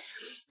 right?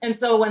 And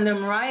so when the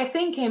Mariah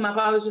thing came up,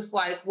 I was just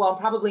like, well,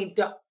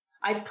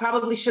 I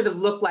probably should have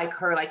looked like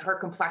her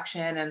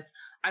complexion, and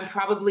I'm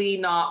probably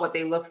not what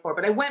they look for.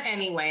 But I went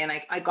anyway, and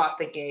I got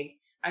the gig.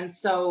 And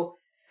so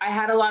I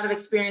had a lot of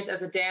experience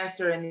as a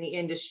dancer in the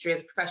industry,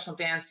 as a professional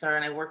dancer,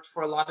 and I worked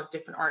for a lot of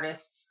different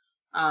artists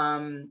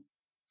for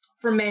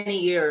many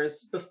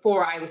years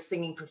before I was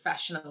singing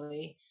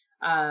professionally.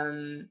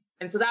 And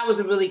so that was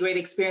a really great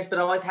experience, but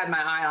I always had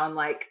my eye on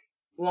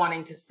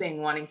wanting to sing.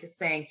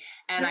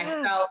 And I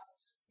felt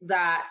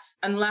that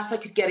unless I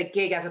could get a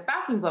gig as a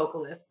backing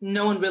vocalist,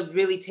 no one would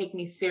really take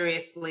me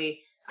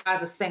seriously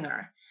as a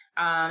singer.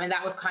 And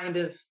that was kind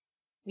of,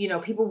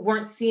 people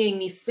weren't seeing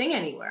me sing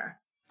anywhere.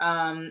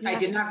 I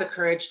didn't have the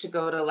courage to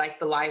go to like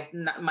the live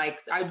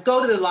mics. I'd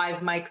go to the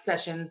live mic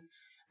sessions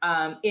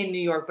in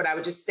New York, but I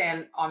would just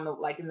stand on the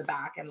like in the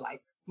back and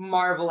like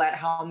marvel at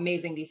how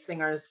amazing these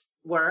singers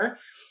were.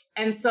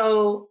 And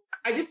so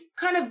I just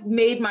kind of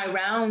made my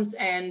rounds,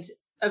 and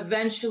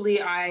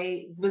eventually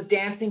I was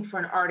dancing for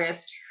an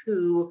artist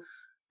who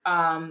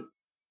an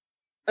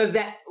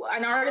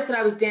artist that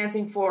I was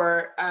dancing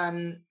for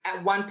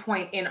at one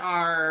point in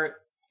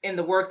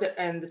the work that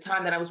and the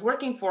time that I was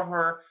working for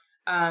her,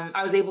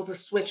 I was able to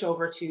switch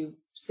over to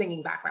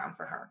singing background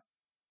for her.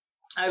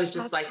 I was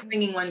just like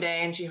singing one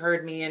day and she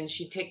heard me and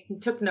she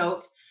took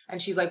note,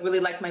 and she like really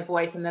liked my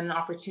voice. And then an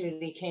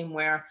opportunity came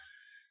where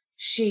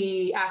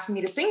she asked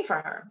me to sing for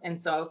her.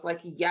 And so I was like,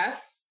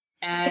 yes.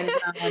 And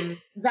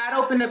that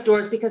opened up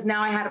doors, because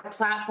now I had a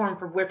platform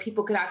for where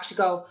people could actually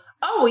go,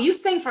 oh, well, you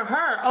sing for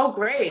her. Oh,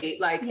 great.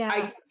 Like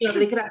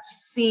they could actually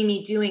see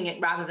me doing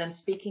it rather than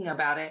speaking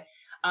about it.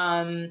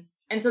 And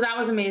so that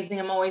was amazing.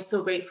 I'm always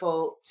so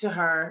grateful to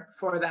her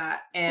for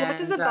that. And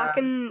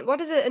what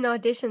does an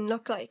audition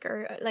look like,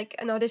 or like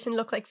an audition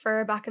look like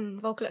for a backing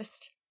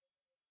vocalist?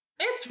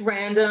 It's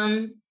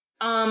random.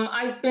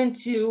 I've been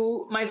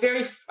to I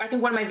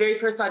think one of my very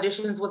first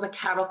auditions was a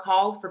cattle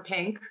call for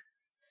Pink.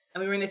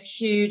 And we were in this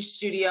huge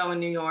studio in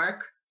New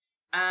York,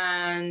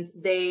 and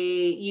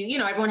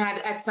everyone had,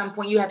 at some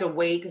point you had to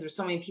wait because there's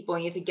so many people,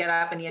 and you had to get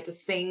up and you had to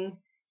sing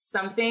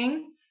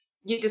something.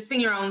 You had to sing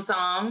your own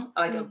song,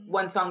 like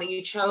one song that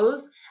you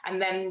chose,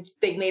 and then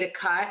they made a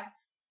cut.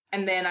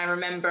 And then I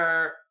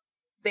remember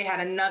they had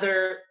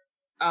another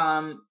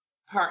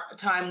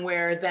time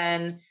where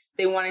then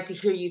they wanted to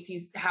hear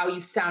how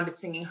you sounded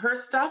singing her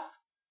stuff.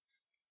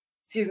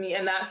 Excuse me.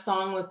 And that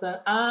song was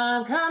the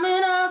I'm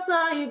coming out,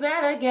 so you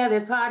better get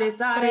this party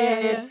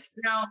started. Yeah.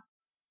 Now,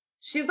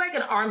 she's like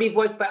an R&B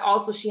voice, but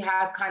also she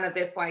has kind of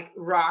this like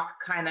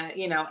rock kind of,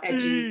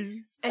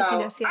 edgy. So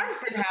edginess, yeah. I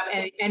just didn't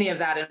have any of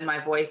that in my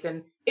voice.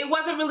 And it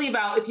wasn't really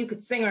about if you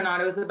could sing or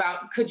not. It was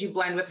about, could you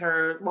blend with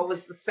her? What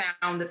was the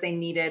sound that they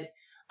needed?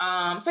 So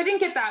I didn't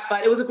get that,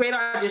 but it was a great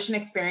audition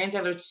experience.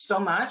 I learned so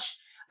much.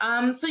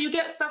 So you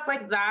get stuff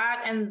like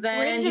that. And then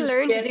where did you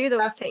learn to do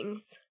those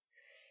things?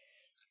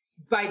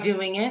 By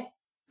doing it.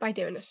 By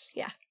doing it,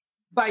 yeah.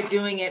 By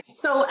doing it.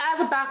 So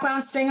as a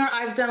background singer,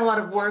 I've done a lot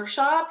of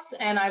workshops,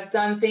 and I've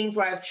done things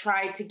where I've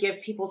tried to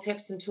give people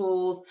tips and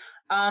tools.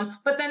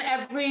 But then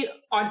every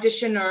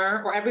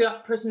auditioner or every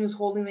person who's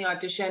holding the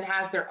audition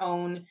has their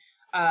own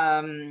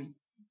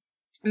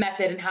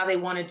method and how they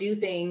want to do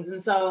things.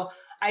 And so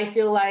I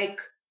feel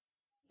like,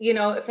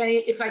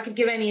 if I could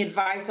give any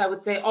advice, I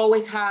would say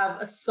always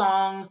have a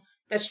song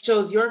that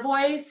shows your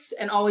voice,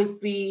 and always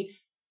be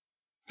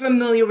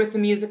familiar with the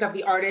music of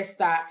the artist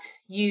that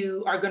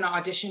you are going to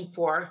audition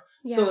for.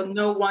 Yeah. So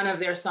know one of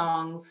their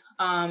songs.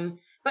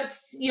 But,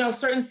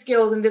 certain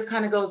skills, and this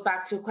kind of goes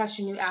back to a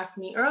question you asked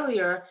me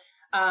earlier,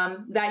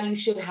 that you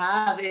should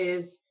have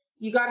is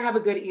you got to have a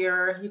good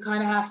ear. You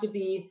kind of have to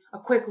be a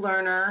quick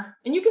learner,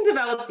 and you can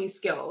develop these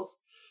skills.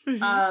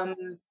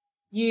 Mm-hmm.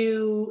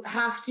 You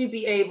have to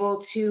be able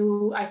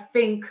to, I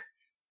think,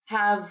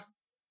 have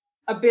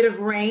a bit of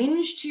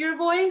range to your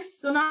voice.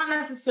 So not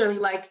necessarily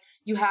like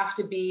you have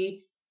to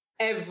be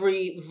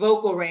every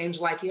vocal range,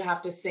 like you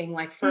have to sing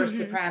like first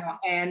soprano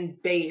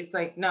and bass,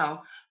 like no,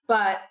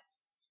 but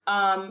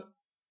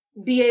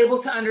be able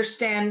to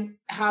understand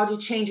how to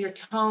change your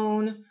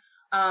tone,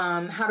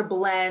 how to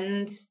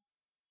blend,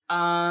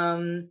 have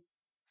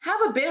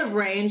a bit of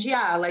range,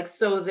 like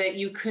so that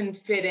you can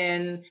fit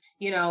in,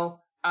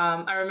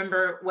 I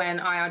remember when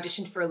I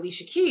auditioned for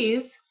Alicia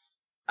Keys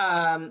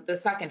the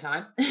second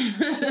time,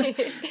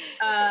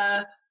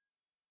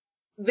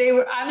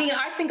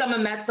 I think I'm a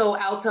mezzo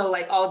alto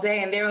like all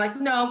day. And they were like,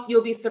 no,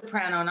 you'll be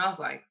soprano. And I was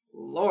like,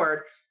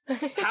 Lord,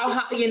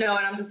 how, and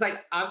I'm just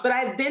like, but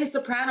I've been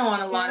soprano on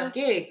a lot of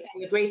gigs.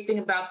 And the great thing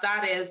about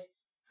that is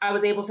I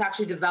was able to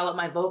actually develop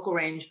my vocal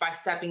range by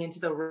stepping into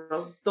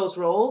those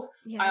roles.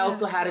 Yeah. I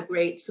also had a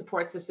great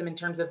support system in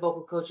terms of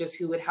vocal coaches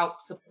who would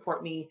help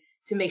support me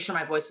to make sure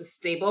my voice was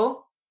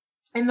stable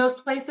in those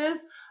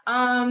places.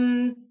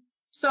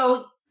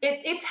 So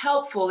it's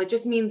helpful. It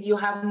just means you'll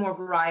have more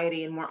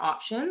variety and more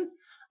options.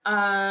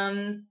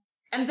 And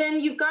then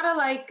you've got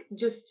to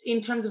just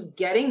in terms of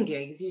getting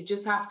gigs, you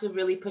just have to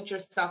really put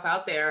yourself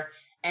out there.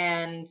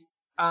 And,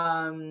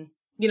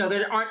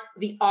 there aren't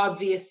the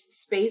obvious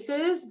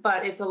spaces,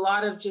 but it's a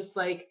lot of just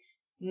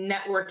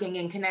networking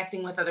and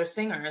connecting with other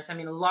singers. I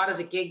mean, a lot of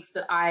the gigs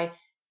that I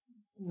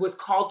was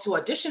called to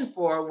audition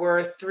for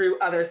were through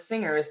other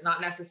singers, not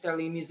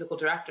necessarily musical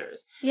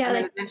directors. Yeah, and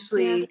then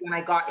eventually when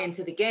I got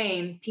into the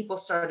game, people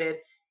started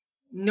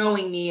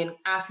knowing me and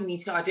asking me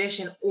to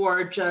audition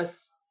or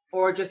just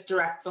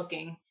direct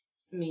booking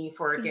me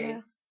for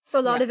gigs. Yeah. So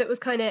a lot of it was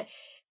kind of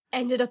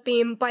ended up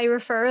being by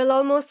referral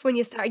almost when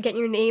you started getting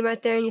your name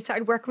out there and you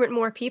started working with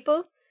more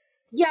people.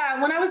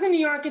 Yeah, when I was in New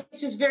York, it's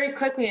just very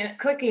clicky,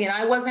 and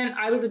I was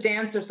a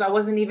dancer, so I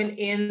wasn't even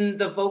in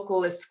the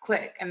vocalist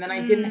clique. And then I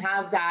didn't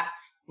have that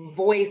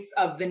voice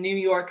of the New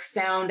York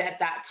sound at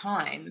that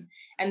time.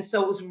 And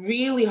so it was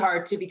really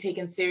hard to be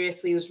taken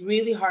seriously. It was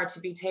really hard to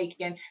be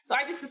taken. So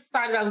I just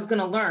decided I was going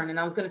to learn, and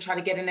I was going to try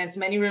to get in as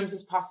many rooms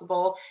as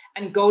possible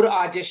and go to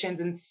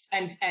auditions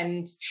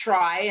and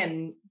try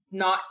and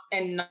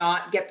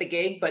not get the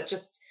gig, but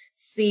just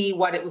see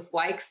what it was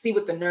like, see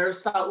what the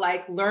nerves felt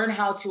like, learn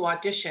how to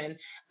audition.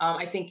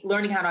 I think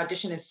learning how to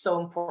audition is so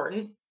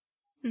important.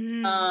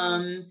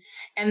 And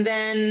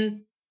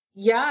then,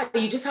 yeah,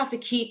 you just have to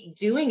keep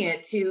doing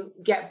it to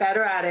get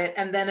better at it.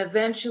 And then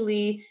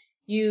eventually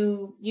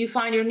you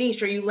find your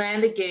niche, or you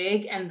land a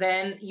gig, and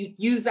then you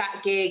use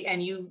that gig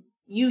and you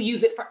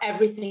use it for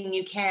everything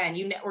you can.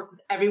 You network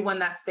with everyone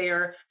that's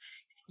there.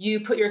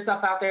 You put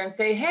yourself out there and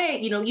say, hey,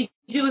 you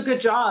do a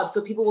good job,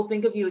 so people will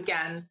think of you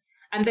again.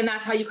 And then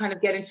that's how you kind of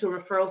get into a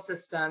referral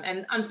system.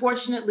 And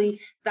unfortunately,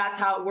 that's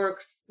how it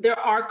works. There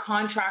are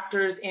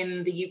contractors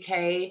in the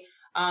UK.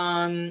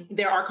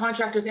 There are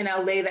contractors in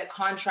LA that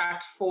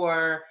contract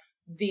for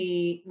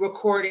the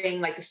recording,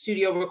 like the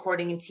studio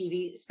recording and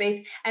TV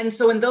space. And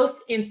so in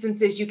those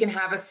instances, you can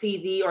have a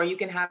CV or you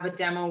can have a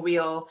demo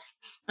reel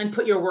and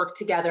put your work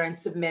together and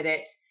submit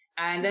it.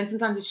 And then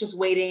sometimes it's just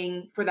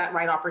waiting for that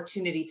right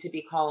opportunity to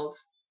be called.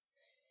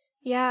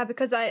 Yeah,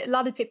 because a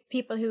lot of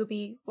people who will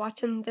be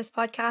watching this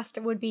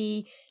podcast would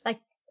be like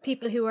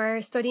people who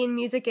are studying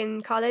music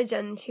in college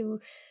and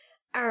who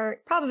are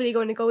probably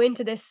going to go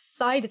into this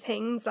side of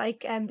things,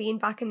 like being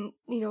back in,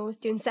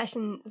 doing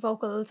session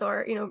vocals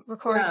or,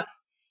 recording.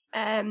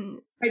 Yeah.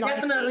 I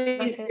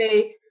definitely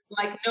say,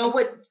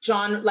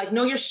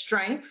 know your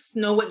strengths,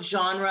 know what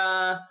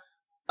genre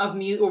of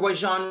music or what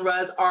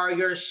genres are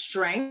your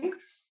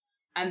strengths.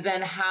 And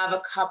then have a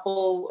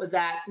couple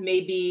that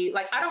maybe,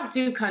 like, I don't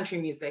do country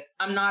music.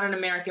 I'm not an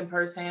American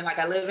person. Like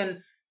I lived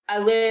in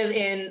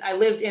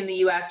the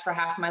US for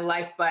half my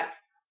life, but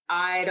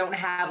I don't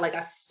have like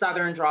a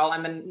Southern drawl.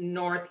 I'm a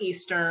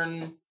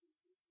Northeastern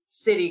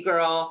city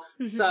girl.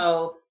 Mm-hmm.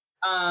 So,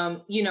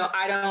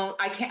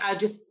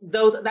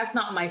 that's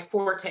not my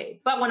forte.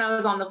 But when I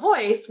was on The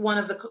Voice, one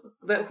of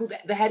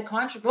the head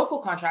vocal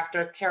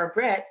contractor, Kara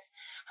Britz,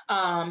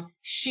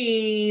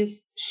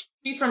 she's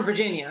from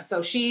Virginia.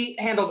 So she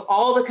handled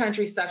all the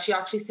country stuff. She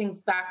actually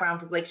sings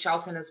background for Blake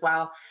Shelton as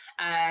well.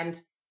 And,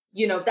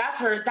 that's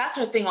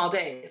her thing all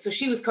day. So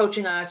she was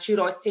coaching us. She would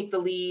always take the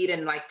lead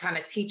and like kind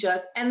of teach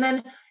us. And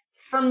then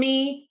for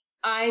me,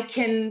 I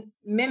can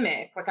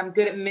mimic, like I'm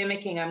good at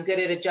mimicking. I'm good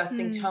at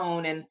adjusting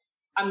tone, and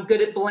I'm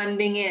good at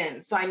blending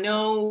in. So I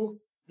know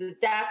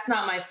that's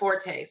not my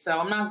forte. So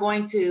I'm not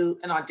going to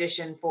an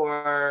audition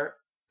for,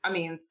 I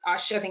think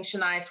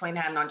Shania Twain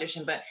had an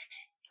audition, but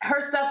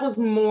her stuff was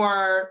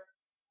more,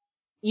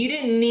 you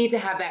didn't need to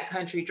have that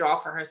country draw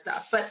for her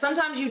stuff, but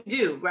sometimes you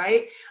do,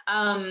 right?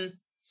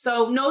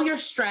 So know your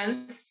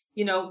strengths.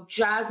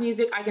 Jazz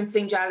music, I can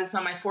sing jazz. It's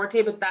not my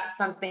forte, but that's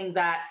something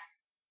that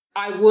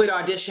I would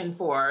audition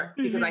for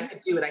because I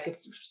could do it. I could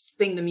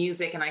sing the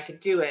music and I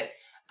could do it.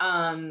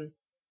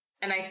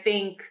 And I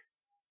think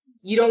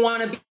you don't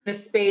want to be in a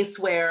space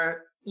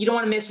where you don't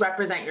want to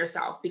misrepresent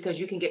yourself, because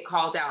you can get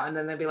called out and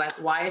then they'll be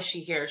like, why is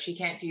she here? She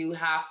can't do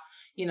half,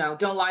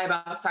 don't lie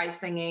about sight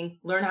singing,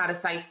 learn how to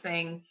sight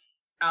sing.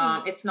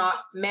 It's not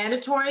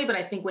mandatory, but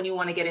I think when you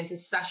want to get into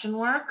session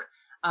work,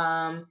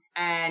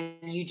 and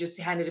you just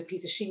handed a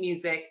piece of sheet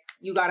music,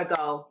 you got to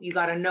go, you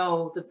got to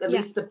know at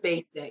least the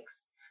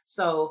basics.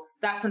 So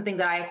that's something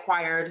that I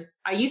acquired.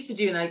 I used to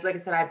do, and like I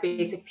said, I had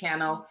basic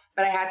piano,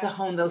 but I had to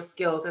hone those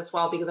skills as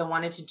well because I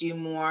wanted to do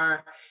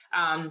more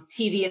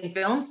TV and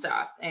film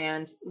stuff.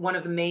 And one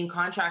of the main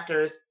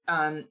contractors,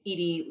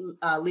 Edie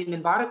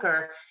Lehman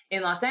Boddicker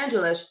in Los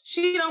Angeles,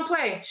 she don't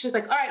play. She's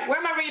like, all right, where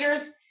are my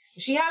readers?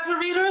 She has her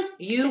readers,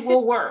 you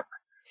will work.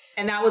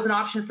 And that was an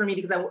option for me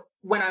because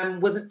when I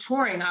wasn't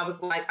touring, I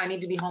was like, I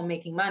need to be home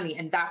making money.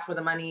 And that's where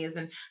the money is.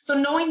 And so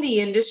knowing the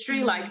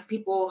industry, like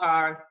people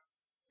are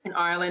in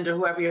Ireland or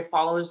whoever your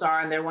followers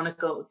are, and they want to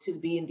go to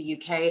be in the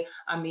UK.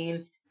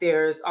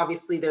 There's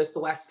the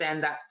West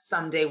End that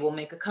someday will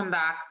make a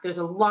comeback. There's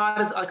a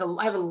lot of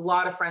I have a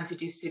lot of friends who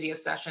do studio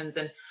sessions,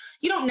 and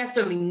you don't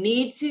necessarily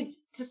need to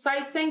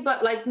sight sing,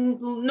 but like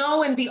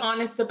know and be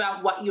honest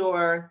about what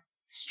your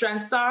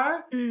strengths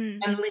are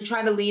and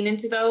try to lean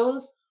into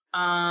those.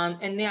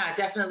 And yeah,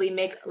 definitely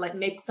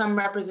make some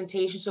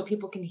representation so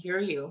people can hear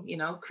you,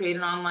 create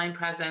an online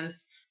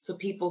presence so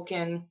people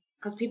can,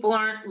 because people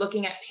aren't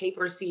looking at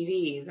paper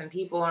CVs, and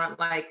people aren't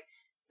like,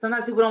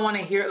 sometimes people don't want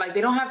to hear it. Like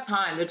they don't have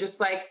time. They're just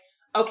like,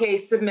 okay,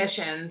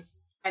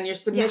 submissions, and your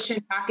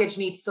submission package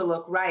needs to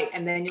look right.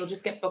 And then you'll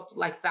just get booked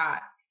like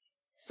that.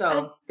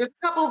 So there's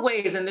a couple of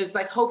ways, and there's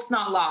like hope's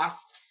not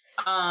lost.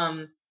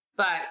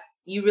 But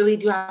you really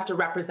do have to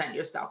represent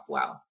yourself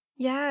well.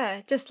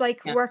 Yeah, just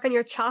like work on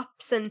your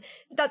chops. And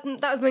that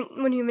was my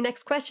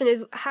next question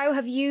is, how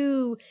have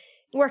you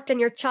worked on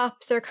your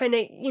chops, or kind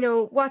of,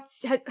 what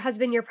has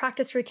been your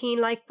practice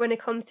routine like when it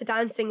comes to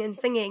dancing and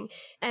singing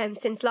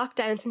since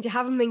lockdown, since you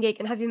haven't been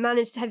gigging? Have you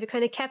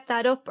kind of kept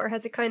that up, or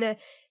has it kind of...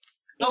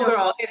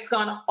 Girl, it's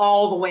gone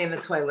all the way in the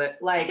toilet.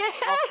 Like,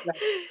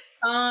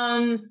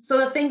 So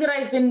the thing that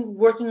I've been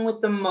working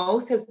with the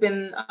most has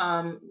been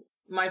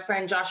my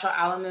friend Joshua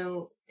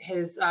Alamu,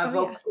 his Oh yeah.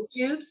 vocal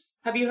tubes.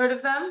 Have you heard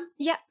of them?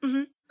 Yeah.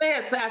 Mm-hmm. Yeah,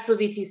 it's the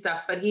SOVT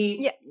stuff, but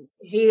Yeah.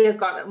 he has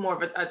got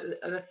more of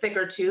a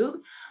thicker tube.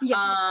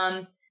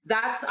 Yes.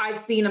 That's I've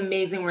seen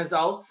amazing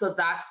results. So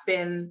that's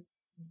been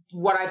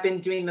what I've been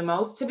doing the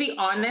most. To be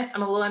honest,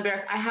 I'm a little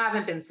embarrassed. I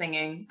haven't been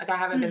singing. Like I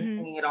haven't been Mm-hmm.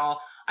 singing at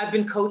all. I've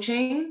been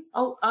coaching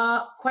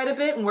quite a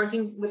bit and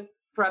working with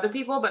for other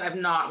people, but I've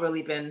not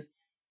really been.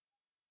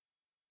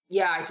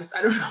 Yeah, I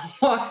don't know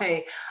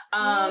why.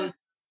 Yeah.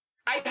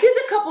 I did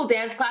a couple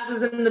dance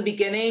classes in the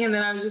beginning, and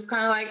then I was just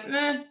kind of like,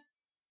 meh,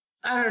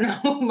 I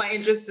don't know. My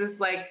interest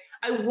is like,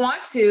 I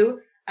want to.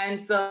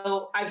 And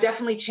so I've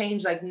definitely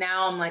changed. Like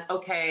now I'm like,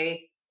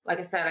 okay, like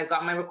I said, I've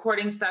got my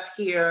recording stuff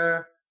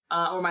here,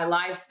 or my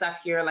live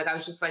stuff here. Like I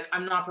was just like,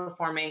 I'm not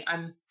performing.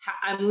 I'm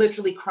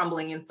literally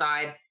crumbling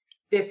inside.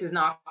 This is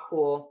not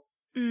cool.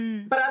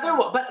 Mm. But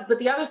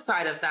the other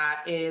side of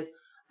that is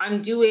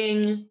I'm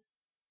doing,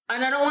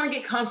 and I don't want to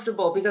get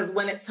comfortable because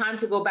when it's time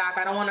to go back,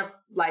 I don't want to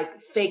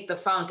like fake the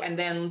funk and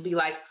then be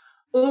like,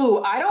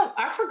 ooh,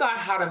 I forgot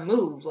how to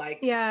move. Like,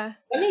 Yeah.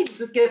 let me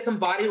just get some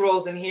body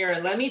rolls in here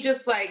and let me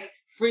just like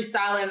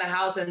freestyle in the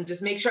house and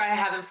just make sure I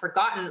haven't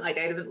forgotten, like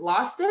I haven't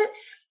lost it.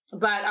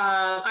 But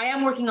I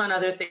am working on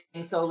other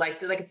things. So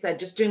like I said,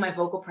 just doing my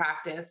vocal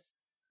practice.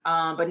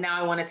 But now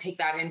I want to take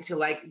that into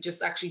like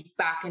just actually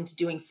back into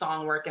doing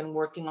song work and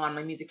working on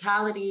my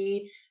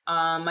musicality,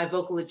 my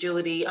vocal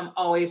agility. I'm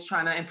always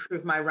trying to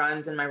improve my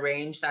runs and my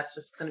range. That's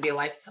just going to be a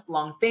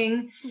lifelong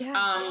thing.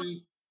 Yeah.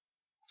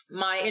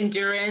 My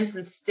endurance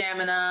and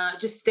stamina,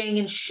 just staying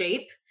in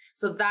shape.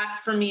 So that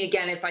for me,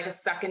 again, is like a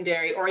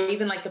secondary or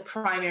even like the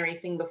primary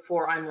thing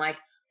before I'm like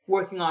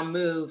working on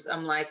moves.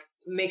 I'm like,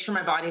 make sure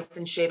my body's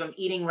in shape. I'm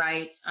eating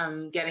right.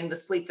 I'm getting the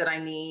sleep that I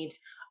need.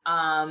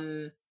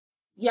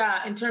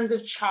 Yeah, in terms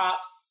of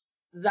chops,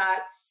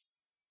 that's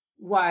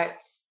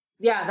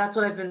that's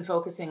what I've been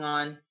focusing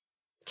on.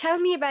 Tell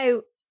me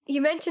about,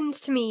 you mentioned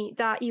to me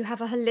that you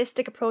have a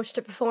holistic approach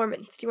to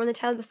performance. Do you want to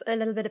tell us a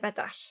little bit about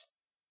that?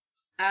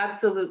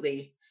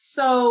 Absolutely.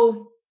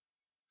 So,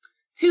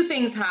 two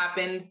things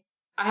happened.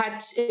 I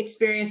had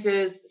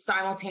experiences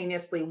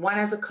simultaneously, one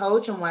as a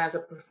coach and one as a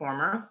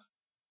performer.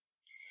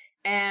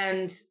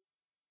 And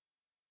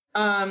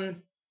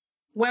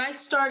when I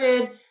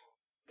started,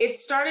 it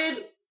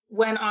started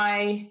when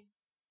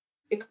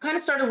it kind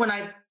of started when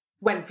I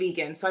went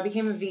vegan. So I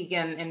became a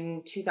vegan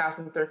in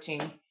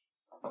 2013.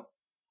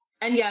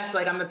 And yes,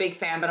 like I'm a big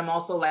fan, but I'm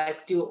also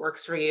like, do what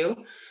works for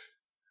you.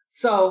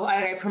 So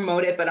I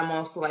promote it, but I'm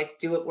also like,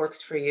 do what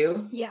works for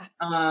you. Yeah.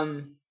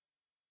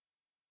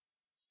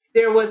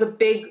 There was a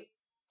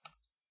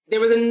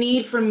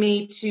need for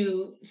me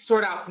to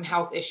sort out some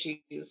health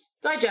issues,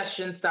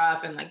 digestion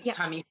stuff and like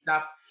tummy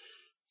stuff.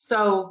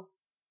 So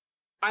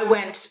I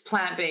went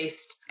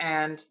plant-based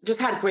and just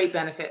had great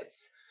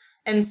benefits.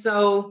 And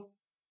so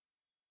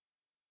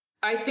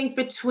I think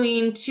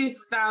between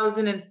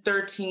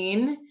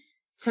 2013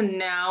 to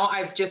now,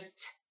 I've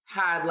just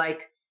had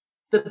like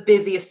the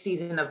busiest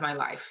season of my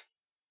life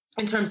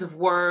in terms of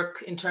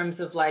work, in terms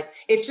of like,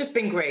 it's just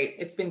been great.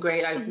 It's been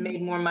great. I've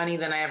made more money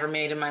than I ever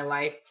made in my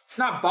life.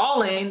 Not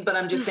balling, but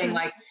I'm just saying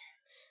like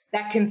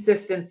that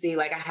consistency,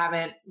 like I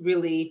haven't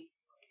really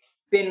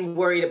been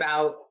worried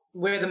about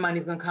where the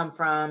money's going to come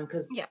from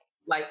because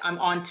like I'm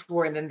on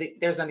tour and then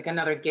there's like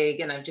another gig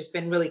and I've just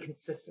been really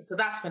consistent. So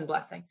that's been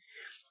blessing.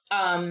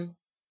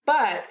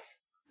 But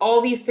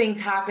all these things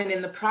happen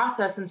in the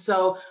process. And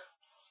so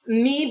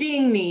me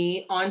being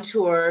me on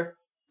tour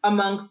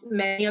amongst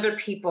many other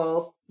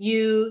people,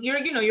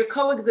 you're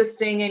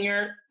coexisting and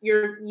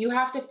you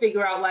have to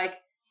figure out like,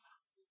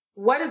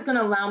 what is going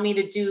to allow me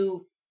to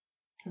do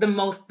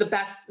the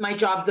best, my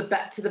job,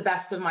 to the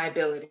best of my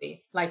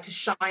ability, like to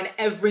shine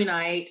every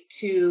night,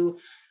 to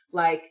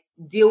like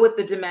deal with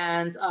the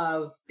demands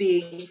of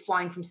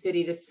flying from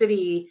city to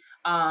city,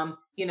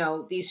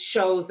 these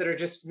shows that are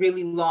just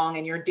really long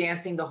and you're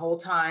dancing the whole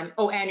time.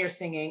 Oh, and you're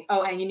singing.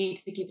 Oh, and you need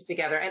to keep it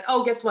together. And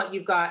oh, guess what?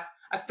 You've got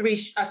a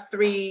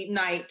three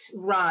night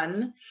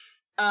run.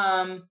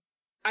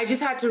 I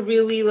just had to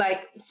really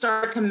like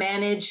start to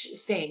manage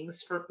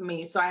things for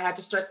me. So I had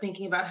to start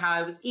thinking about how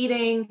I was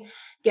eating,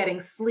 getting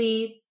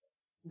sleep,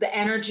 the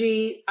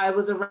energy I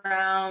was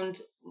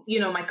around,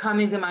 my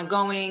comings and my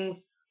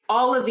goings,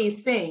 all of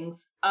these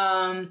things.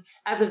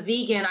 As a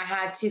vegan, I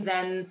had to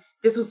then,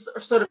 this was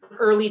sort of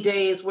early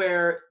days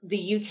where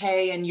the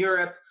UK and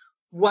Europe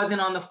wasn't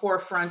on the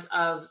forefront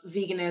of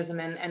veganism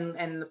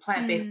and the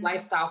plant-based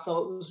lifestyle. So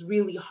it was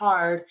really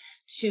hard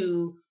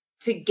to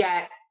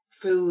get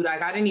food.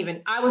 Like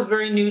I was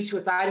very new to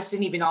it. So I just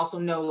didn't even also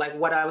know like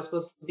what I was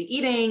supposed to be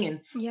eating and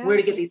where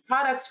to get these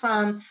products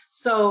from.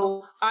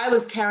 So I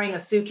was carrying a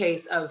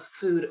suitcase of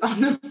food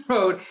on the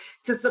road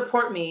to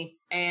support me.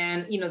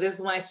 And, this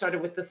is when I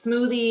started with the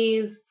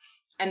smoothies.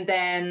 And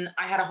then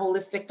I had a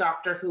holistic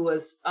doctor who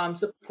was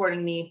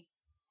supporting me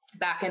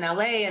back in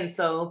LA. And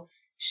so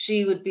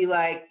she would be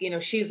like,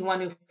 she's the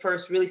one who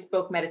first really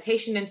spoke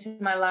meditation into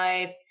my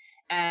life.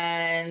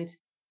 And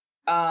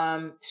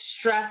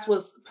stress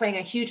was playing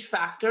a huge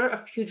factor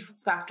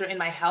in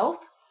my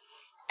health.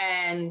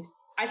 And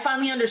I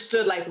finally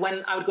understood, like,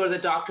 when I would go to the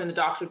doctor and the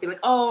doctor would be like,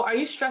 oh, are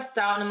you stressed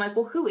out? And I'm like,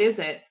 well, who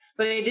isn't?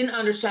 But I didn't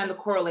understand the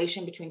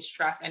correlation between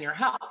stress and your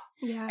health.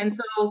 Yeah. And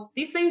so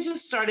these things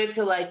just started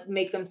to like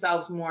make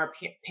themselves more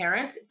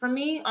apparent for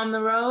me on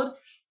the road.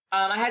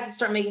 I had to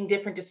start making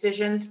different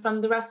decisions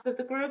from the rest of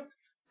the group.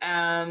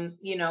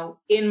 You know,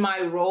 in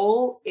my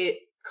role, it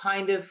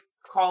kind of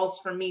calls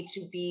for me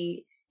to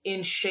be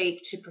in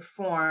shape to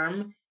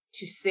perform,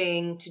 to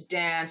sing, to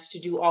dance, to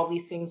do all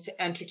these things,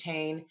 to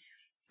entertain.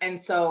 And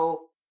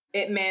so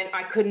it meant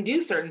I couldn't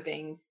do certain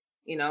things,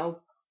 you know,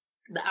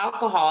 the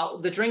alcohol,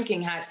 the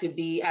drinking had to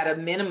be at a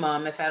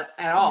minimum, if at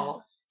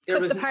all. There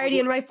was the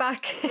partying right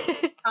back.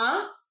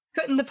 Huh?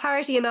 Cutting the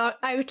partying out,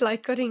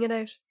 like cutting it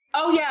out.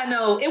 Oh yeah,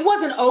 no, it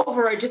wasn't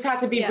over. I just had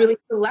to be really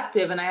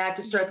selective. And I had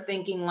to start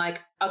thinking like,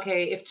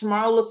 okay, if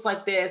tomorrow looks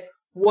like this,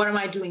 what am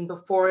I doing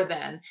before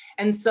then?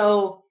 And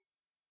so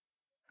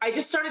I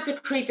just started to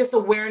create this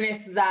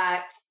awareness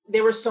that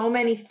there were so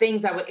many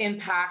things that would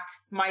impact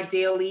my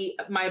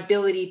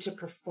ability to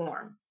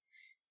perform,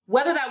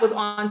 whether that was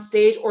on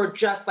stage or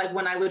just like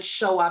when I would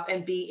show up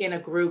and be in a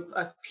group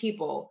of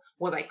people.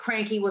 Was I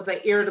cranky? Was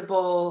I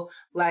irritable?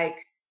 Like,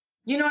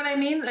 you know what I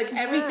mean? Like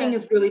everything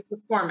is really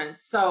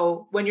performance.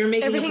 So when you're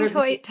making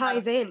everything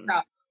ties in.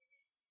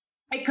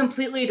 It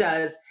completely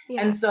does.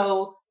 Yeah. And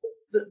so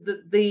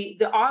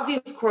the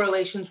obvious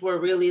correlations were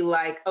really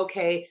like,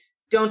 okay,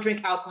 don't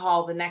drink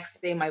alcohol. The next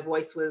day, my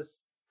voice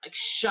was like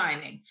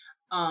shining.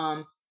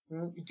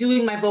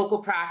 Doing my vocal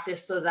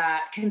practice so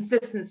that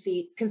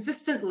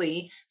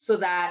consistently, so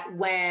that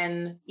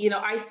when, you know,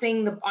 I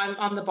sing I'm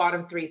on the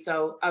bottom three.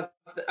 So of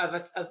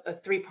a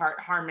 3-part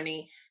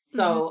harmony.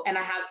 So, and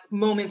I have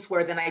moments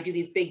where then I do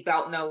these big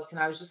belt notes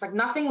and I was just like,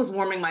 nothing was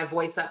warming my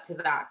voice up to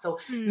that. So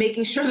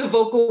making sure the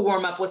vocal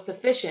warm up was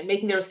sufficient,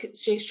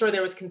 sure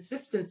there was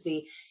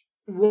consistency,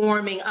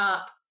 warming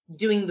up,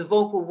 doing the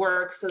vocal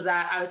work so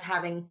that I was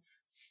having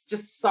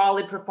just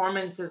solid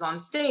performances on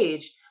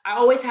stage. I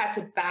always had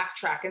to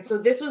backtrack. And so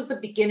this was the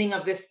beginning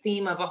of this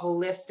theme of a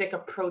holistic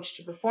approach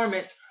to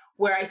performance,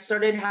 where I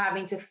started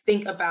having to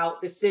think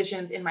about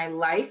decisions in my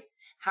life,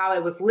 how I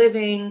was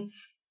living,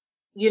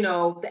 you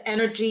know, the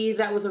energy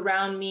that was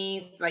around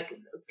me. Like,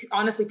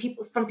 honestly,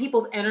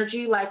 people's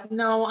energy, like,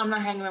 no, I'm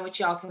not hanging out with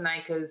y'all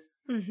tonight because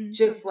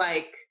just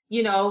like,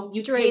 you know,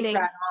 you draining.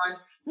 Take that on.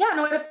 Yeah,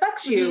 no, it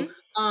affects you.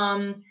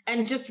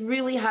 And just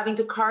really having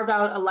to carve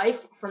out a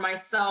life for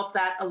myself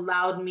that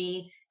allowed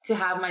me to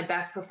have my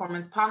best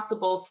performance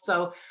possible.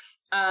 So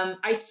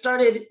I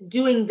started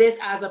doing this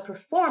as a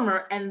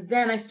performer, and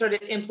then I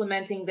started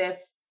implementing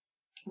this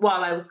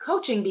while I was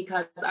coaching,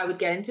 because I would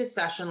get into a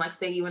session, like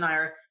say you and I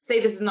are, say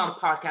this is not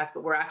a podcast,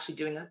 but we're actually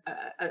doing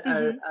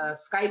a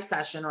Skype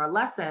session or a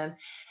lesson,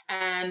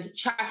 and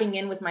checking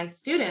in with my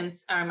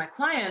students or my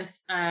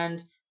clients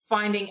and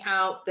finding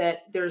out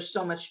that there's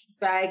so much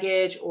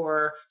baggage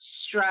or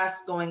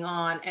stress going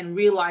on, and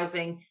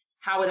realizing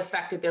how it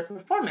affected their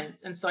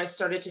performance. And so I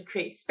started to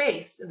create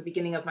space at the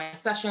beginning of my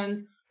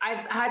sessions.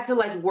 I've had to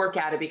like work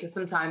at it, because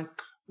sometimes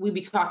we'd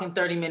be talking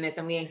 30 minutes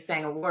and we ain't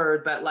saying a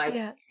word, but like,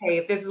 hey,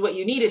 if this is what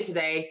you needed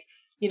today,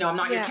 you know, I'm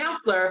not your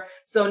counselor.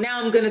 So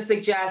now I'm going to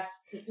suggest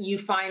you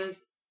find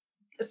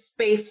a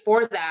space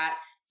for that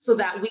so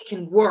that we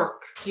can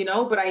work, you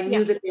know, but I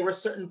knew that there were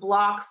certain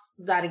blocks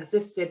that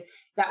existed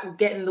that would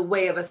get in the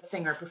way of a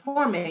singer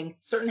performing,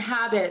 certain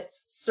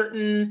habits,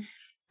 certain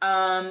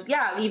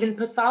even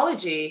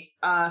pathology,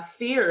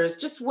 fears,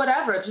 just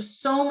whatever,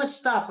 just so much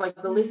stuff. Like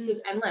the list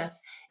is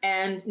endless,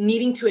 and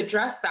needing to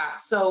address that.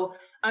 So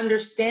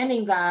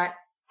understanding that,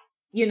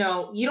 you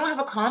know, you don't have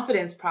a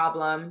confidence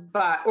problem,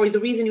 or the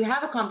reason you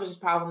have a confidence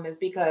problem is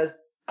because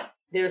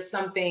there's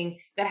something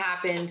that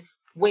happened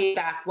way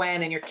back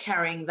when, and you're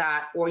carrying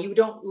that, or you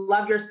don't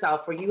love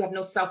yourself, or you have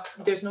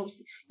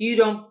you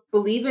don't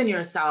believe in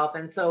yourself.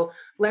 And so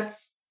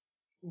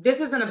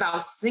this isn't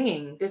about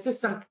singing. This is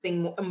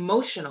something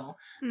emotional.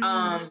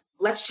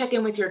 Let's check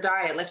in with your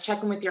diet. Let's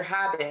check in with your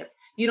habits.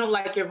 You don't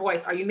like your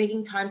voice. Are you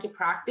making time to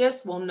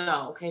practice? Well,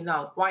 no. Okay,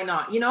 no. Why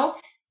not? You know,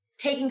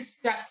 taking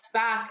steps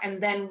back and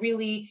then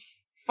really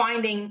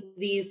finding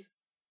these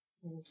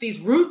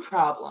root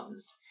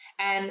problems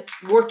and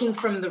working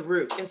from the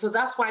root. And so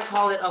that's why I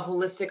call it a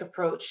holistic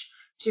approach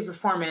to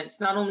performance,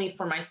 not only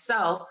for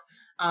myself,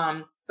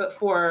 but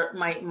for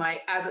my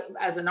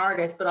as an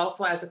artist, but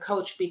also as a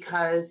coach,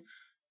 because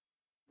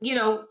you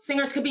know,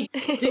 singers could be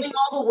doing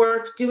all the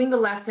work, doing the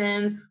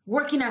lessons,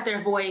 working at their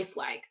voice,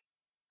 like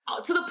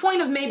to the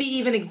point of maybe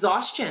even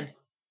exhaustion,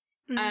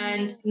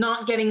 and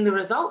not getting the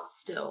results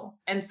still.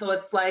 And so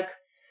it's like,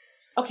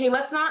 okay,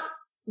 let's not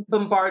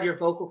bombard your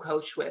vocal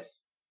coach with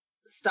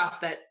stuff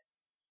that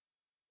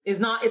it's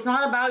not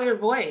about your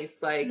voice.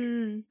 Like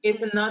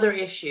it's another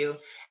issue.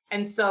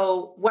 And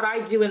so what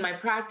I do in my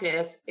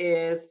practice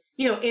is,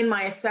 in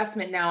my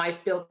assessment now,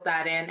 I've built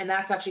that in. And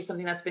that's actually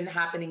something that's been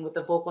happening with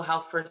the vocal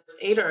health first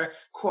aider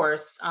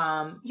course.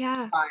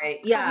 Yeah.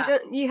 Yeah.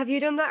 Have you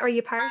done that? Or are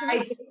you part of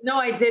it? No,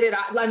 I did it.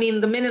 I mean,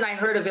 the minute I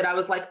heard of it, I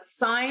was like,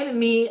 sign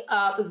me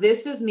up.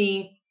 This is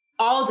me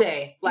all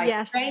day. Like,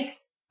 yes.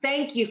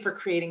 Thank you for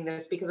creating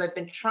this, because I've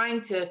been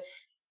trying to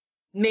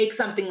make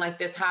something like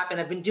this happen.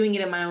 I've been doing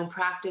it in my own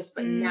practice,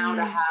 but now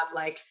to have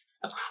like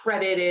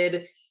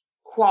accredited,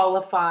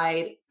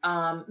 qualified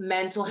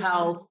mental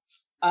health,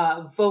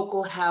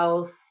 vocal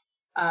health,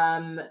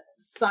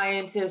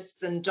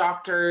 scientists and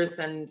doctors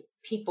and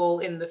people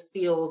in the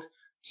field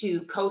to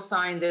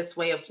co-sign this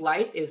way of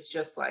life is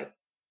just like,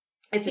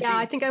 it's a dream.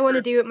 I think I want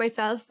to do it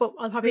myself, but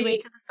I'll probably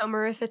wait till the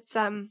summer if it's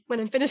when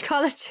I'm finished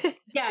college.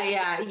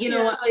 Yeah.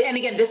 And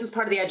again, this is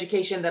part of the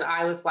education that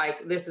I was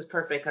like, this is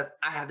perfect because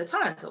I have the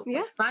time to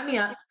like, sign me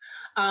up.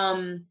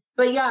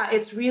 But yeah,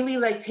 it's really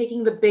like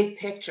taking the big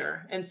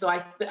picture. And so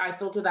I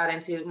filter that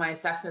into my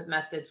assessment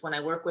methods when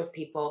I work with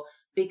people,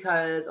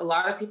 because a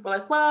lot of people are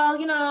like,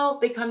 well,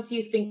 they come to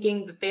you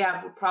thinking that they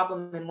have a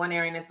problem in one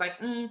area. And it's like,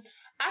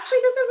 actually,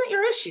 this isn't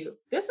your issue.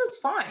 This is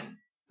fine.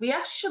 We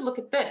actually should look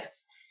at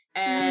this.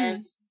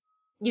 And,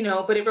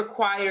 but it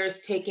requires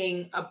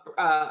taking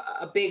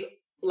a big,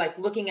 like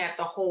looking at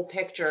the whole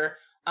picture,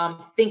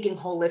 thinking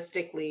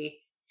holistically,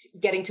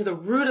 getting to the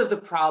root of the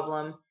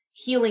problem,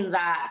 healing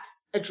that,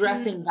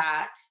 addressing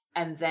that,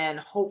 and then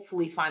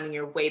hopefully finding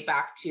your way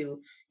back to,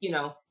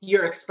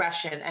 your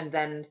expression and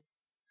then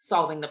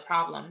solving the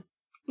problem.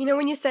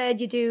 When you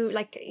said you do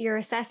like your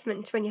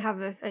assessment when you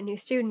have a new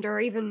student, or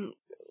even,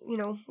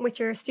 with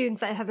your students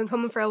that have been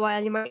coming for a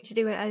while, you might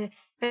do an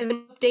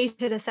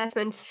updated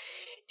assessment.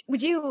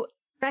 Would you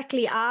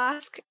directly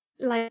ask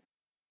like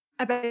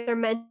about their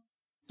mental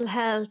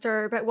health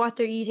or about what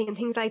they're eating and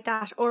things like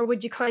that? Or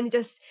would you kind of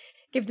just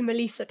give them a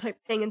leaflet type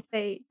thing and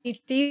say,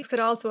 these could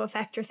also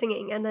affect your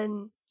singing? And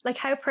then like,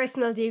 how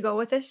personal do you go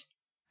with it?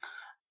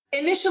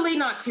 Initially,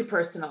 not too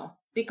personal,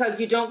 because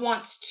you don't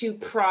want to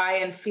pry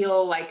and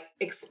feel like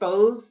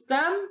expose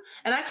them.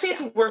 And I actually had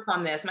to work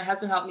on this. My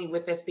husband helped me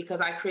with this because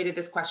I created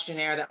this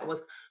questionnaire that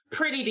was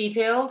pretty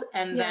detailed,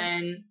 and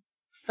then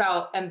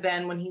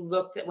when he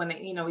looked at,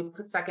 we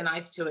put second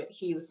eyes to it,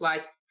 he was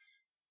like,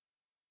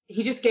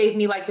 he just gave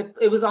me like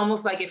it was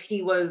almost like if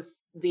he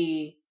was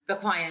the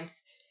client,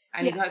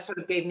 and he sort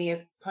of gave me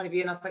his point of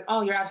view, and I was like,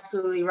 oh, you're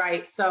absolutely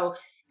right. So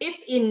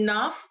it's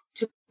enough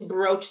to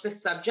broach the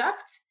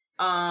subject.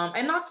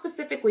 And not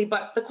specifically,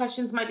 but the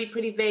questions might be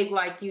pretty vague.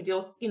 Like, do you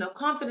deal with,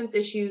 confidence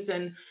issues,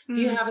 and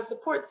do you have a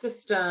support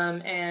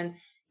system? And,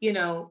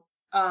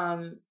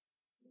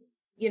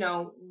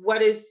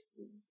 what is,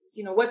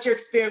 what's your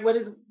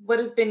experience? What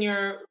has been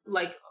your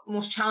like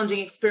most challenging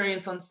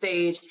experience on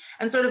stage?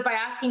 And sort of by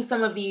asking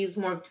some of these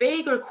more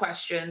vaguer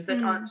questions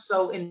that aren't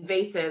so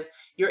invasive,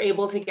 you're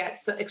able to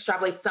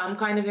extrapolate some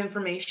kind of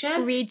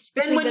information. Read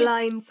between the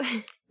lines.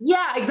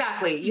 Yeah,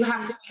 exactly. You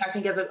have to be, I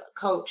think as a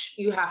coach,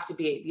 you have to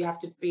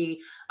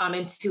be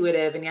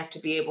intuitive, and you have to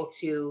be able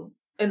to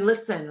and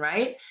listen,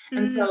 right?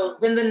 And so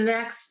then the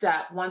next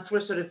step, once we're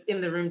sort of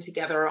in the room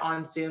together or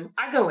on Zoom,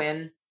 I go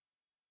in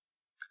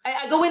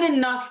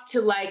enough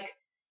to like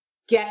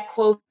get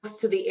close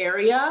to the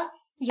area,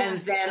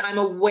 and then I'm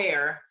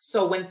aware.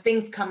 So when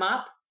things come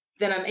up,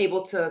 then I'm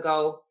able to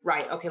go,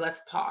 right, okay,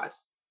 let's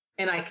pause,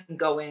 and I can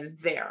go in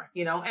there,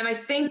 and I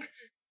think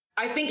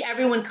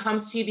everyone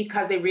comes to you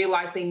because they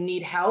realize they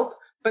need help,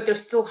 but they're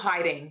still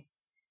hiding.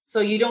 So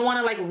you don't want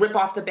to like rip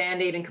off the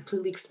Band-Aid and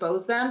completely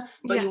expose them,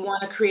 but you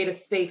want to create a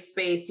safe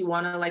space. You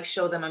want to like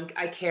show them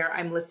I care,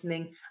 I'm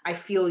listening, I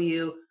feel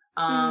you.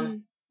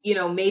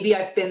 Maybe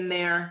I've been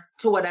there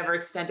to whatever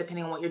extent,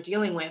 depending on what you're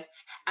dealing with.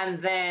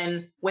 And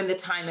then when the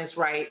time is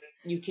right,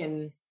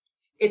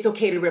 it's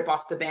okay to rip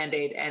off the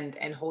Band-Aid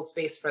and hold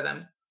space for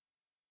them.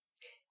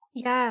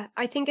 Yeah,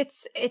 I think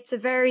it's a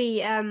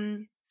very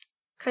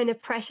kind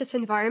of precious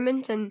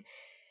environment, and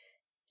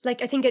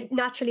like I think it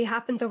naturally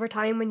happens over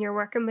time when you're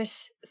working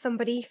with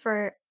somebody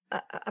for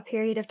a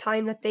period of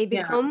time that they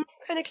become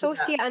kind of close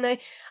to you. And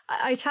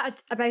I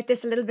chatted about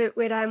this a little bit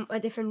with a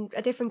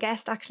different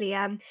guest actually,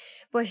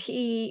 but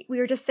we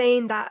were just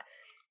saying that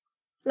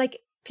like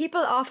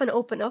people often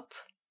open up,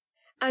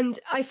 and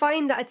I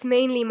find that it's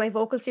mainly my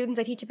vocal students.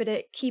 I teach a bit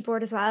of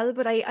keyboard as well,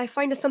 but I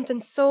find it's something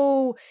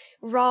so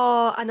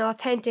raw and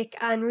authentic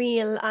and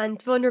real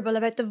and vulnerable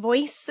about the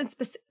voice, and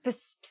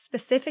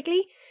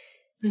specifically.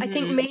 I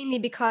think mainly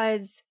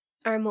because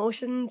our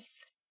emotions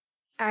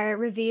are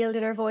revealed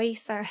in our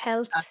voice, our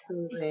health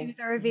issues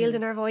are revealed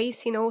in our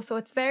voice, so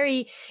it's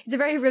a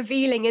very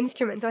revealing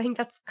instrument. So I think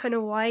that's kind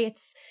of why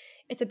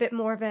it's a bit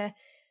more of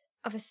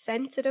a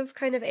sensitive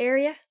kind of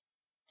area.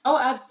 Oh,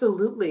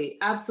 absolutely.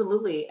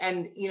 Absolutely.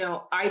 And,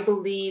 I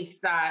believe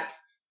that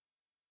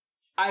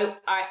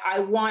I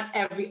want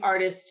every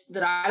artist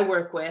that I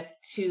work with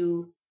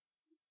to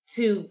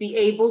be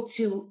able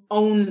to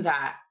own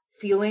that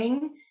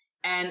feeling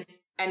and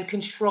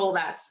control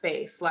that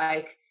space.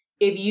 Like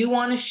if you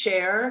want to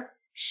share.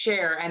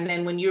 And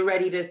then when you're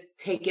ready to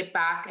take it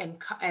back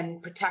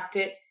and protect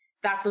it,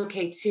 that's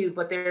okay too.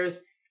 But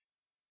there's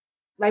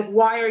like,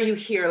 why are you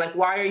here? Like,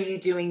 why are you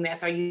doing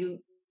this? Are you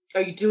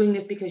doing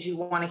this because you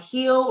want to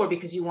heal or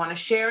because you want to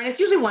share? And it's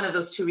usually one of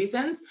those two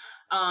reasons.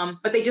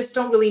 But they just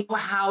don't really know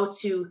how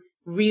to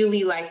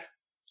really like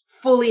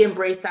fully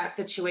embrace that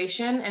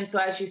situation. And so,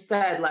 as you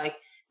said, like,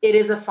 it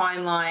is a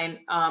fine line.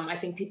 I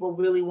think people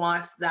really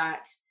want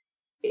that.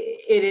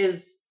 It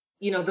is,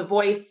 the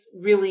voice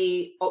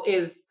really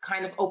is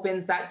kind of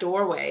opens that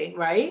doorway,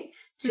 right?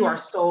 To our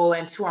soul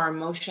and to our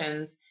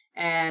emotions.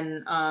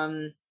 And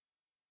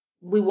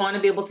we want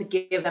to be able to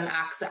give them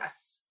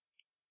access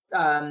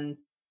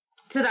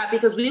to that,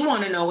 because we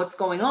want to know what's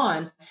going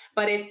on,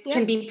 but it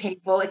can be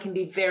painful. It can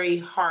be very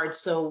hard.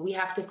 So we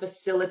have to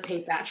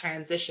facilitate that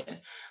transition.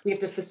 We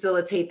have to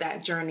facilitate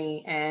that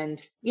journey.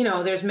 And,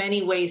 there's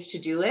many ways to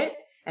do it.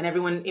 And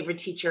every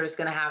teacher is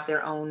going to have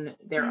their own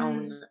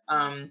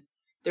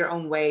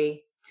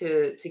way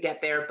to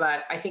get there.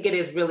 But I think it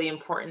is really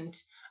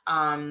important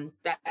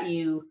that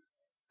you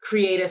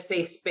create a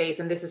safe space.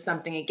 And this is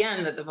something,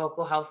 again, that the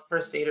Vocal Health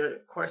First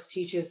Aider course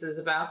teaches, is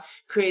about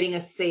creating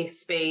a safe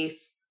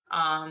space,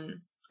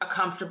 a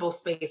comfortable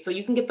space, so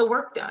you can get the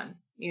work done,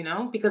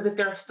 because if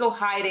they're still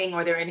hiding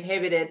or they're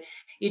inhibited,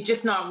 you're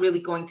just not really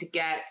going to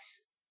get,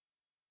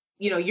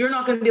 you're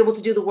not going to be able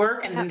to do the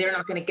work, and then they're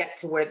not going to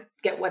get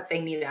what they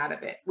need out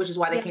of it, which is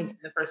why they came to in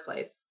the first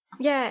place.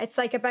 Yeah, it's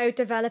like about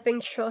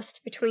developing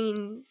trust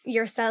between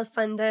yourself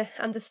and the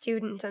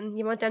student, and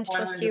you want them to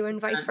trust 100%. You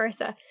and vice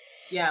versa.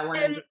 Yeah.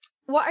 100%.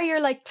 What are your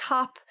like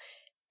top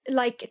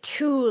like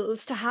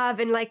tools to have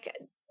in like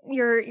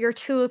your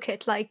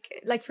toolkit, like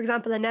for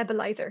example a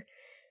nebulizer?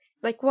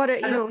 Like what are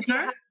do you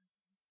have?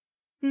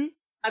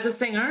 As a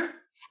singer?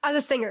 As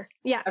a singer,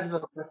 yeah. As a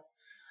vocalist.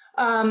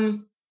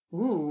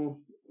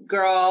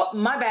 Girl,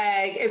 my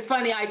bag. It's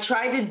funny. I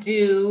tried to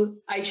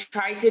do a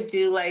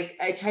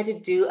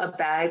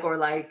bag, or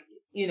like,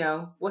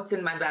 what's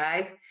in my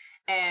bag.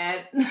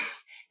 And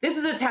this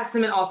is a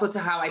testament also to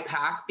how I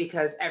pack,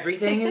 because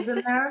everything is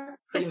in there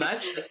pretty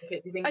much.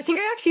 I think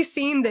I actually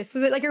seen this.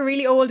 Was it like a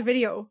really old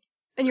video?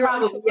 And you're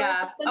on tour?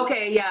 Yeah.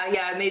 Okay.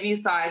 Yeah. Maybe you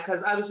saw it,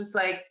 because I was just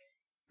like,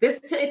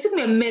 it took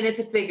me a minute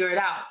to figure it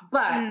out.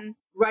 But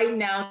right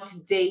now, to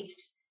date,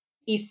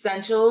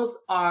 essentials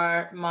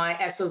are my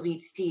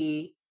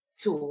SOVT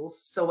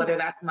tools. So whether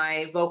that's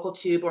my vocal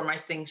tube or my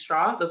Sing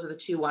Straw, those are the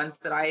two ones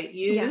that I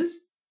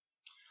use.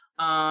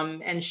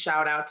 And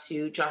shout out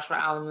to Joshua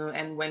Alamu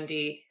and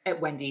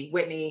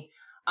Whitney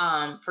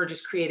for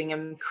just creating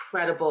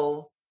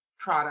incredible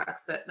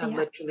products that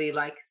literally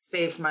like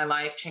saved my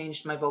life,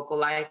 changed my vocal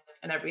life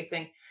and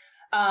everything.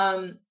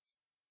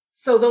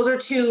 So those are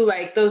two,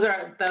 like, those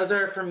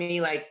are for me,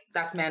 like,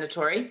 that's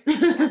mandatory.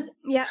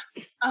 Yeah.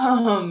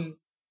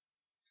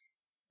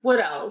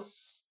 What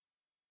else?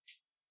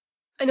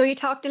 I know you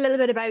talked a little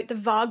bit about the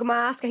Vogue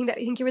mask. I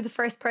think you were the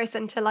first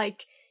person to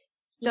like,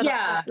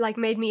 that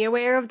made me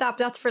aware of that.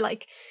 But that's for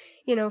like,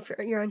 if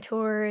you're on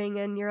touring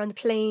and you're on the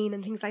plane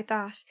and things like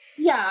that.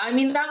 Yeah, I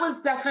mean, that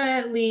was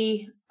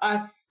definitely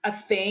a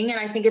thing, and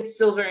I think it's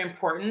still very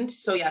important.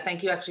 So yeah,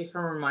 thank you actually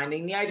for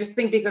reminding me. I just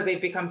think because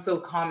they've become so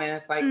common,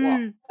 it's like,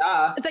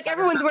 it's like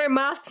everyone's wearing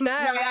masks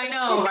now. Yeah, I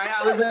know, right?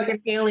 I was like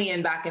an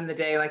alien back in the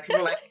day. Like,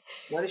 people were like,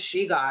 what has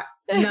she got?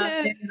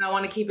 Nothing. I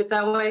want to keep it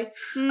that way.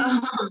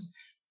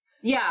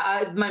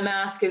 My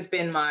mask has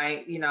been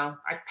my,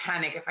 I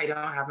panic if I don't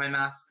have my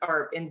mask,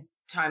 or in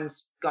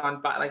times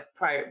gone by, like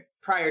prior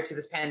to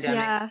this pandemic.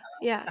 Having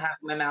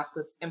my mask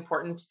was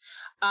important.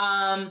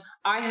 I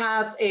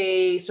have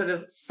a sort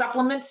of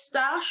supplement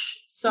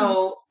stash.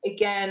 So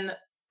again,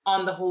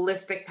 on the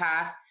holistic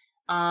path,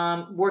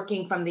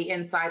 working from the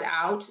inside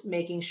out,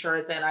 making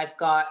sure that I've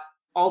got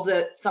all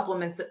the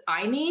supplements that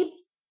I need.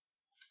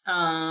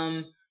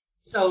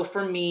 So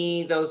for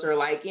me, those are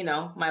like,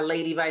 my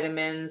lady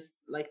vitamins,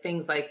 like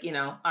things like,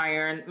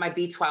 iron, my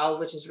B12,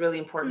 which is really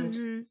important.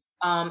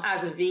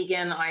 As a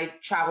vegan, I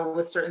travel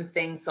with certain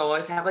things. So I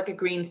always have like a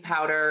greens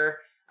powder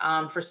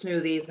for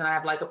smoothies, and I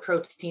have like a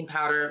protein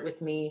powder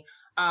with me.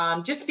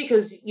 Just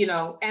because,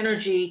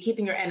 energy,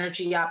 keeping your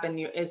energy up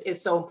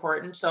is so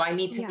important. So I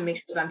need to make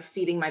sure that I'm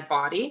feeding my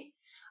body.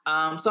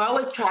 So I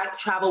always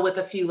travel with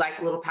a few like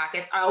little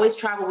packets. I always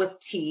travel with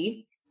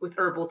tea, with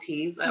herbal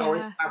teas. I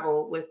always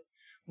travel with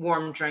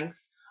warm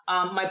drinks.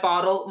 My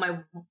bottle,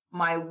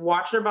 my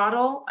water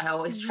bottle, I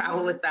always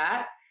travel with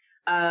that.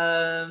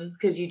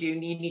 Because you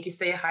need to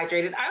stay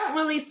hydrated. I don't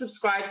really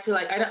subscribe to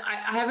like,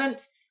 I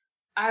haven't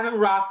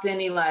rocked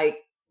any like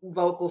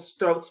vocal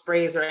throat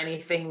sprays or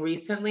anything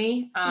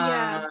recently.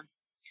 I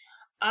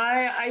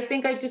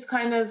think I just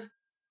kind of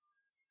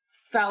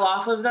fell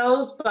off of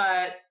those,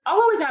 but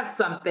I'll always have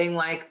something.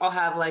 Like I'll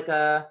have like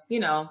a,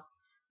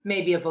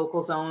 maybe a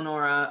Vocal Zone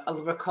or a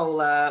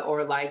Ricola,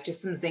 or like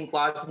just some zinc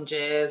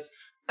lozenges.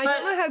 I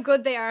don't know how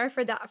good they are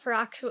for that, for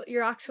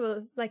your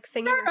actual like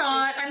singing. They're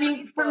not. I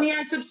mean, for me,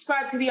 I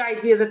subscribe to the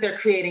idea that they're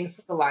creating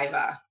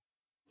saliva.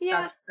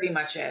 Yeah. That's pretty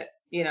much it,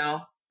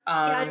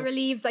 it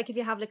relieves, like if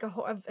you have like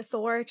a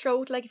sore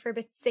throat, like if you're a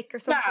bit sick or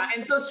something. Yeah,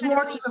 and so it's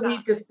more to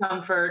relieve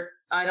discomfort.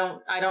 I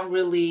don't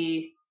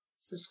really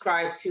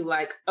subscribe to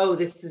like, oh,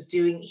 this is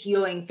doing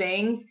healing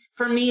things.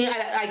 For me,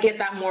 I get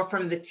that more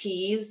from the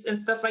teas and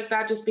stuff like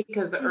that, just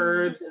because the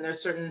herbs and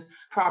there's certain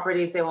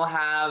properties they will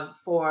have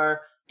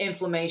for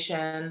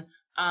inflammation.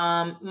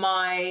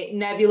 My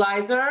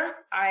nebulizer,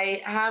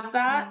 I have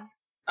that.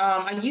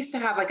 I used to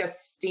have like a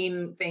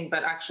steam thing,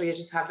 but actually I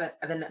just have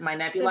my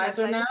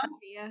nebulizer now.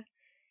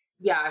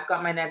 Yeah, I've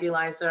got my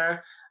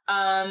nebulizer.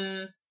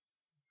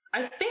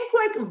 I think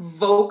like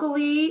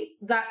vocally,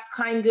 that's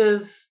kind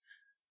of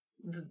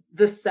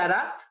the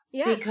setup,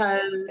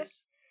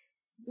 because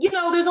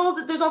there's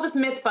all this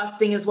myth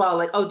busting as well.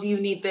 Like, oh, do you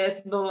need this?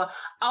 Blah, blah, blah.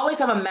 I always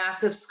have a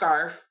massive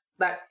scarf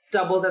that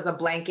doubles as a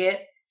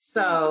blanket.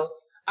 So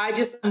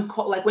I'm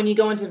cold. Like when you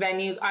go into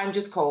venues, I'm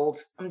just cold.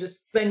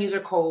 Venues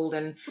are cold.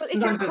 And well,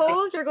 if you're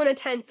cold, you're going to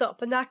tense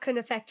up and that can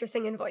affect your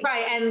singing voice.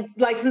 Right. And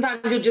like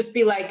sometimes you'll just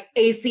be like,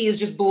 AC is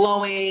just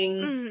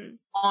blowing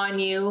on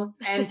you.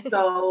 And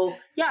so,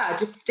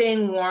 just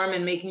staying warm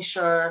and making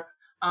sure,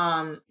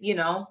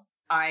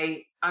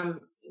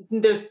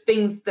 there's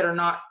things that are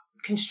not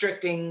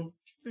constricting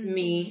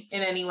me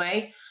in any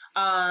way.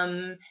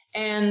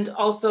 And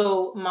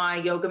also my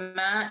yoga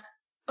mat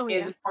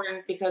is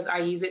important because I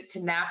use it to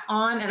nap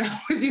on, and I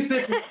always use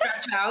it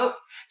to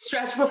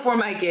stretch before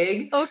my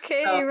gig.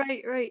 Okay, so,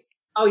 right.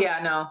 Oh yeah,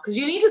 no, because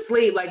you need to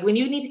sleep. Like when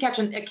you need to get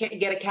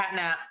a cat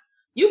nap,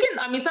 you can.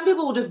 I mean, some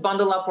people will just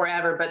bundle up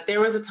wherever, but there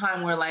was a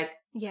time where like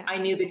I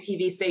knew the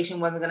TV station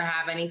wasn't going to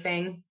have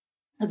anything,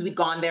 because we'd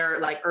gone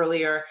there like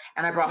earlier,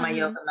 and I brought my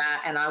yoga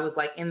mat, and I was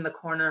like in the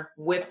corner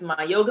with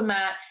my yoga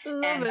mat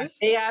and a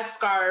big ass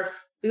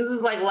scarf. This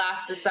was like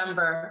last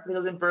December. I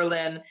was in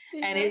Berlin,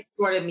 and it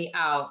sorted me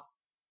out.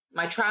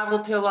 My travel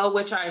pillow,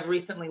 which I've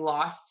recently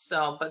lost,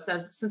 but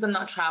since I'm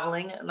not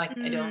traveling, like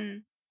I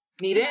don't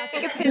need it. I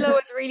think a pillow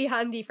is really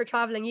handy for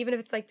traveling, even if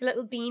it's like the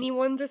little beanie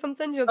ones or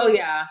something.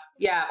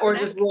 Or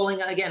just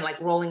rolling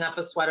up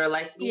a sweater.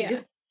 Like you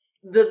just.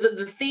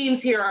 The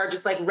themes here are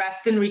just like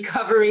rest and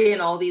recovery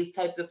and all these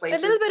types of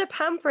places. A little bit of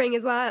pampering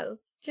as well.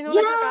 Do you know,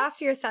 like look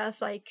after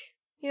yourself, like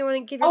you want to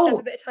give yourself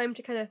a bit of time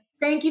to kind of.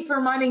 Thank you for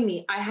reminding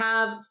me. I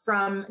have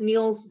from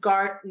Neil's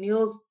Yard,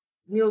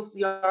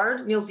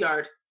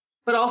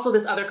 but also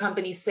this other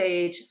company,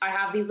 Sage. I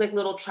have these like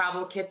little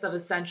travel kits of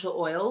essential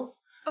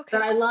oils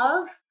that I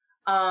love.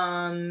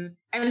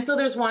 And so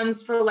there's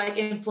ones for like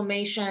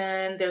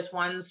inflammation, there's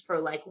ones for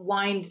like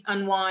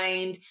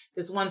unwind,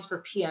 there's ones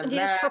for PMS. And do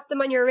you just put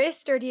them on your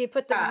wrist, or do you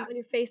put them on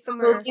your face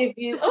somewhere? They'll give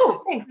you,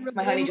 thanks.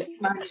 My honey just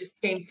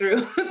came through.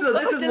 So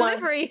this is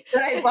delivery.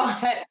 One that I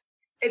bought.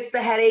 It's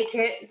the headache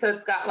kit. So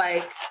it's got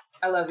like,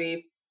 I love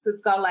these. So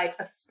it's got like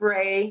a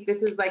spray.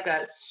 This is like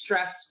a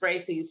stress spray.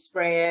 So you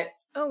spray it.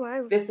 Oh,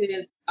 wow. This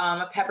is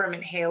a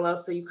peppermint halo.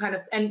 So you kind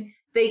of, and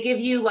they give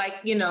you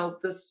like,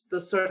 the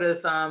sort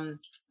of,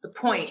 the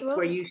points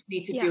where you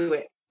need to do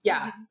it.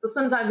 Yeah. So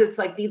sometimes it's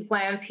like these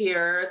glands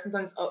here,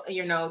 sometimes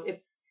your nose,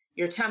 it's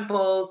your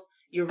temples,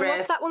 your wrist.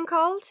 What's that one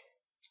called?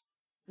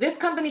 This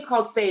company's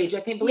called Sage.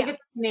 I believe it's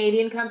a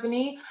Canadian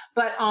company,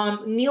 but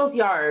Neil's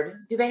Yard.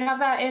 Do they have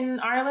that in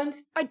Ireland?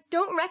 I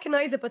don't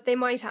recognize it, but they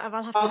might have.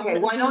 I'll have to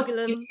well, I know it's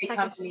a UK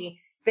company.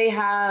 They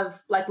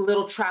have like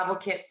little travel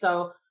kits.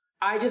 So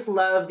I just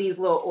love these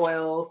little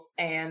oils,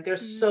 and they're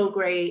so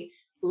great.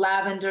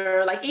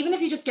 Lavender, like even if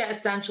you just get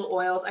essential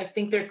oils, I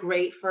think they're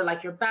great for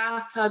like your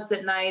bathtubs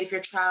at night if you're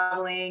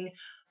traveling.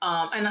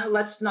 And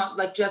let's not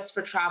like just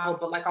for travel,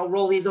 but like I'll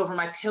roll these over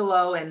my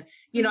pillow, and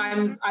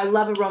I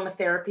love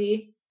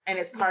aromatherapy, and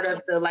it's part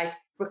of the like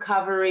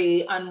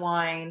recovery,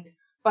 unwind.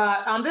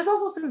 But there's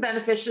also some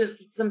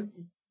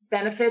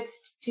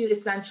benefits to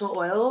essential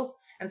oils,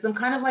 and some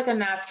kind of like a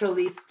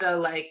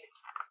naturalista, like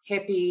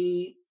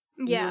hippie,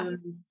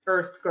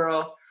 earth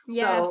girl.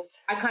 So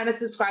I kind of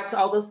subscribe to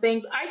all those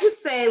things. I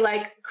just say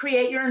like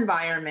create your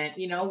environment,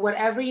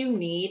 whatever you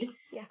need.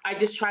 Yeah. I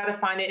just try to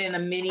find it in a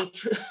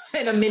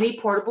mini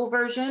portable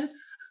version,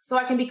 so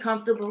I can be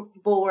comfortable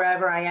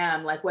wherever I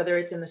am. Like whether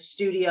it's in the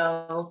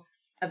studio,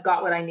 I've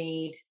got what I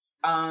need.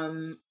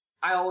 I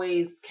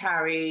always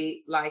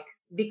carry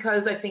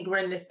because I think we're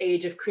in this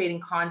age of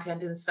creating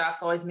content and stuff.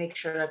 So I always make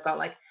sure I've got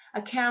like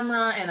a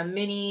camera and a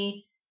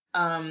mini,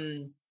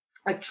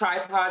 like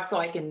tripod, so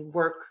I can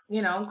work,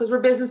 because we're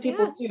business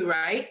people too,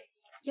 right?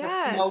 Yeah.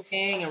 We're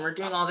promoting and we're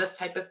doing all this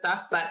type of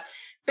stuff. But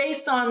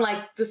based on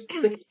like just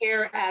the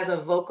care as a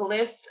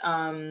vocalist,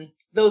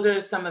 those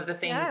are some of the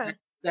things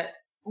that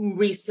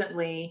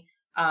recently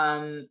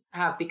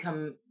have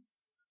become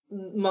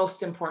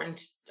most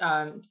important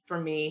for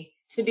me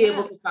to be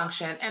able to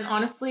function. And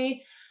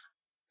honestly,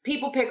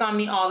 people pick on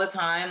me all the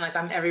time. Like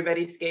I'm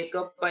everybody's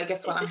scapegoat, but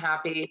guess what? I'm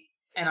happy.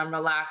 And I'm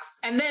relaxed.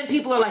 And then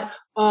people are like,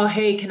 oh,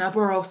 hey, can I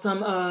borrow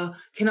some,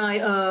 can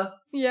I,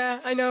 Yeah,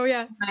 I know,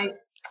 yeah.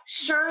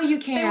 Sure you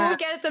can. They won't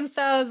get it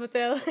themselves, but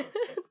they'll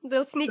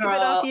sneak a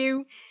bit off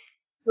you.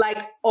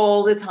 Like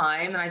all the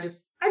time. And I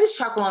just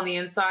chuckle on the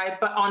inside.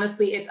 But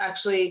honestly, it's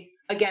actually,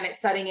 again, it's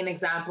setting an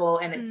example,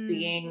 and it's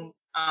being,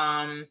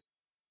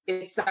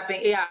 it's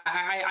stepping,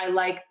 I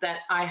like that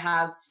I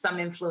have some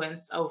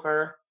influence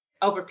over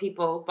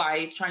people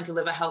by trying to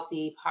live a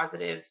healthy,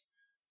 positive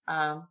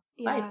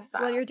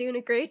lifestyle. Well, you're doing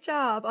a great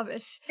job of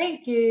it.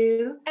 Thank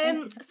you.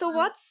 Thank you so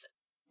much.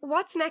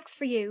 what's next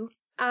for you?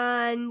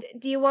 And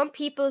do you want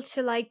people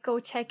to like go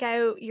check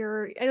out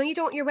I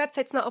know your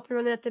website's not up and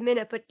running at the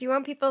minute, but do you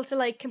want people to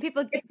like, can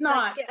people It's like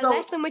not. get a So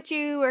lesson with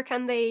you, or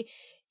can they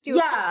do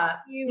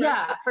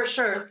yeah, for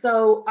sure.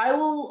 So I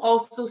will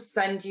also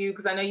send you,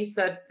 because I know you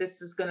said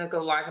this is going to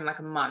go live in like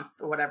a month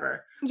or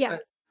whatever. Yeah.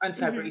 On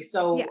February.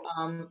 So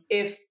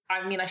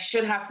I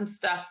should have some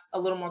stuff a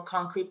little more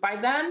concrete by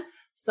then.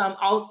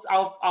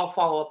 I'll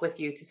follow up with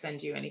you to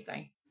send you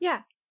anything.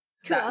 Yeah.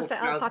 Cool.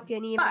 I'll pop you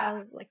an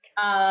email.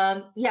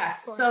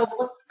 Yes. So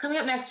what's coming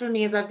up next for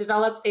me is I've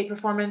developed a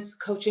performance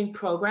coaching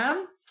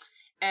program,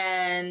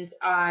 and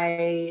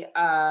I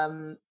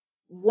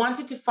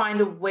wanted to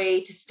find a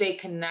way to stay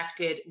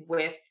connected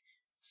with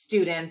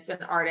students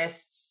and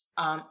artists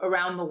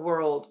around the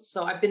world.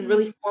 So I've been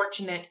really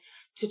fortunate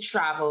to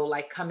travel,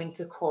 like coming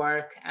to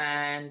Cork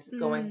and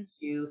going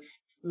to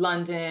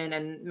London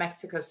and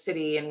Mexico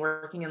City and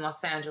working in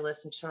Los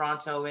Angeles and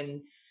Toronto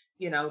and,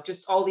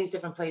 just all these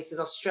different places,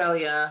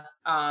 Australia,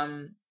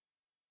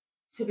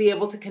 to be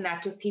able to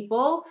connect with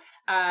people.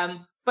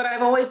 But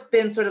I've always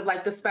been sort of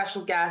like the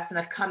special guest, and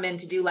I've come in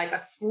to do like a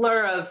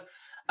slur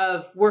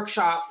of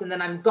workshops, and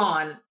then I'm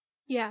gone.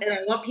 Yeah. And I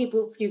want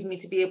people,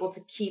 to be able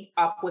to keep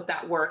up with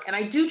that work. And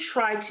I do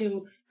try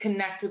to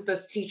connect with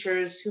those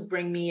teachers who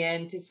bring me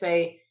in to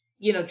say,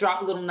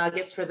 drop little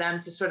nuggets for them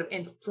to sort of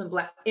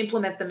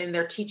implement them in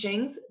their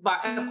teachings.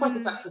 But of course,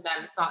 it's up to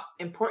them. It's not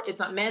important. It's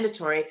not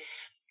mandatory.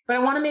 But I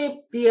want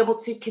to be able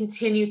to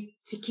continue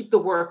to keep the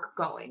work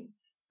going.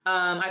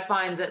 I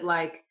find that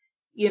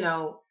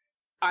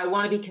I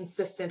want to be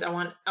consistent. I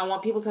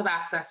want people to have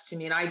access to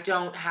me, and I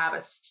don't have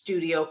a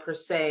studio per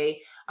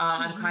se.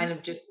 I'm kind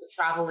of just a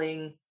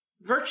traveling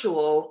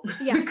virtual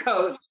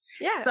coach.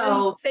 Yeah.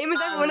 So same as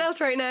everyone else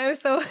right now.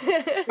 So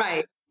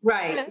right.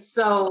 Yeah.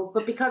 So,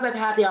 but because I've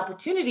had the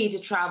opportunity to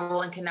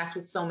travel and connect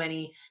with so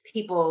many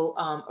people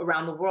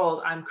around the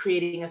world, I'm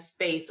creating a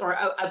space, or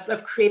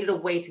I've created a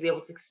way to be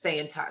able to stay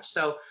in touch.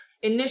 So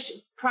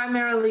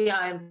primarily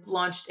I've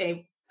launched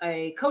a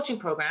coaching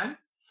program.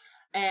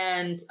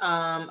 And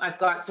I've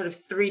got sort of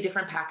 3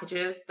 different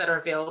packages that are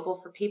available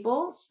for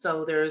people.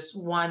 So there's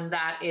one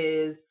that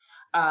is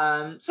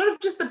sort of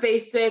just the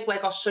basic,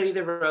 like I'll show you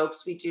the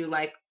ropes. We do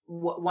like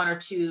 1 or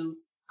 2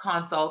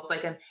 consults,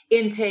 like an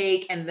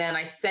intake, and then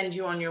I send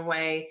you on your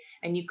way,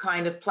 and you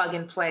kind of plug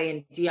and play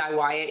and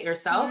DIY it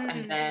yourself.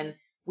 And then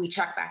we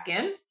check back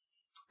in.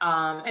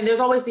 And there's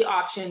always the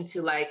option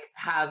to like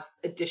have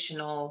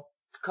additional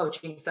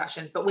coaching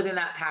sessions, but within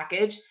that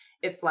package,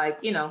 it's like,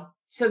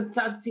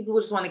 sometimes people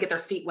just want to get their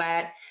feet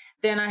wet.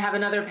 Then I have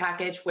another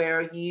package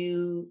where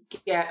you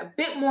get a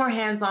bit more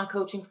hands-on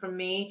coaching from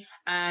me,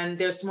 and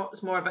there's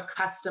more of a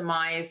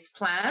customized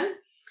plan.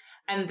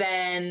 And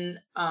then,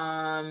 you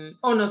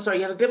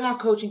have a bit more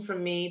coaching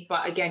from me,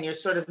 but again, you're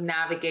sort of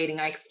navigating.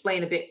 I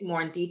explain a bit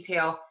more in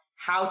detail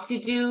how to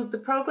do the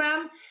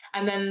program.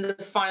 And then the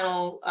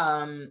final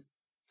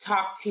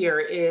top tier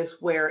is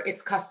where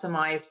it's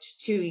customized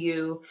to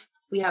you.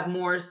 We have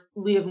more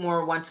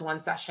one-to-one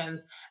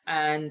sessions,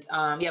 and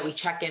we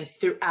check in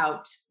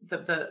throughout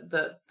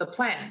the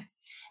plan.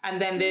 And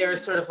then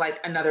there's sort of like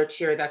another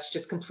tier that's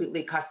just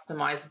completely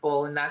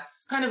customizable, and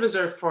that's kind of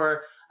reserved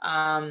for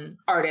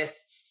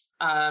artists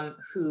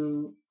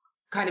who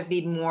kind of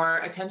need more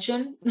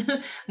attention,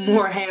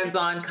 more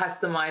hands-on,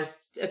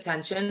 customized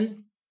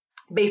attention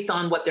based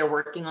on what they're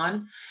working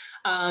on.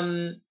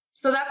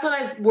 So that's what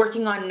I'm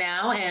working on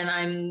now, and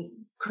I'm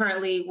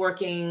currently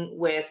working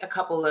with a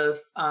couple of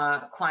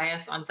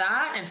clients on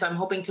that. And so I'm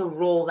hoping to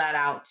roll that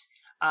out.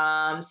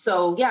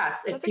 So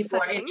yes, if people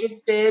are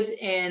interested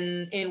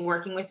in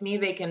working with me,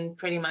 they can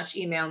pretty much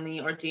email me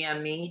or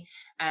DM me,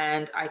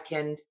 and I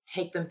can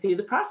take them through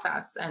the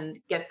process and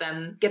get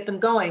them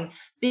going.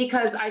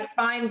 Because I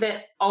find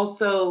that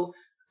also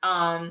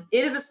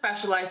it is a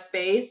specialized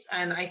space,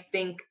 and I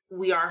think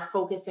we are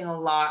focusing a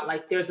lot,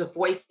 like there's a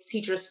voice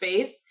teacher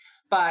space,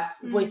 but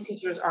voice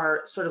teachers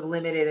are sort of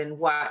limited in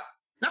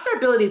not their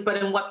abilities, but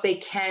in what they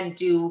can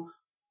do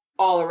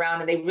all around.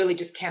 And they really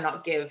just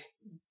cannot give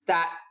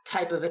that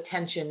type of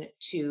attention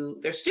to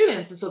their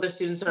students. And so their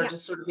students are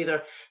just sort of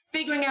either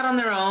figuring out on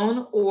their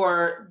own,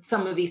 or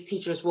some of these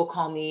teachers will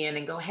call me in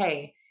and go,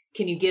 hey,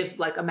 can you give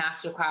like a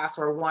masterclass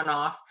or a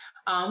one-off,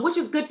 which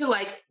is good to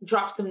like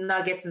drop some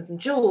nuggets and some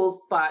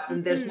jewels, but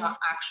there's not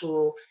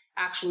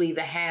actually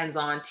the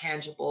hands-on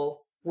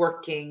tangible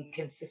working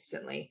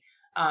consistently.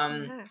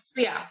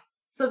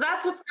 So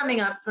that's what's coming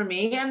up for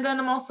me. And then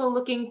I'm also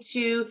looking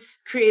to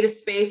create a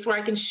space where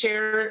I can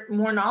share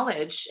more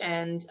knowledge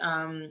and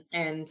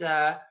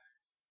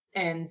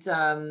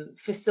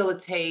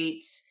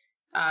facilitate,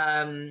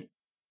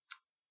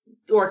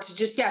 or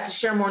to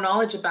share more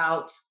knowledge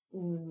about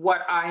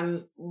where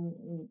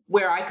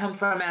I come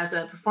from as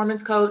a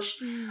performance coach,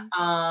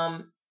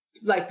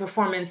 like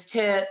performance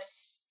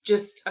tips.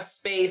 Just a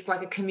space,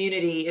 like a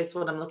community, is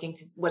what I'm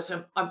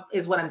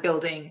what I'm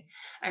building.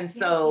 And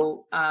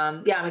so,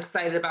 I'm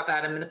excited about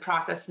that. I'm in the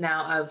process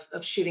now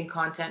of shooting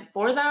content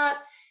for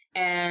that.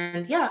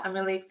 And yeah, I'm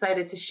really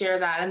excited to share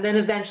that. And then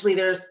eventually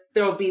there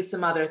will be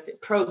some other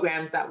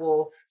programs that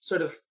will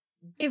sort of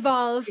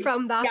evolve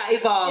from that. Yeah,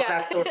 evolve.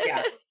 That's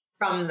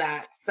from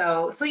that.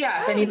 So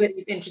yeah, if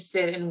anybody's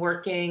interested in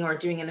working or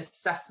doing an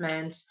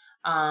assessment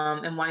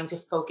and wanting to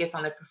focus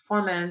on their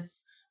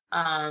performance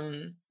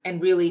and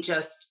really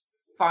just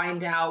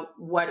find out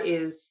what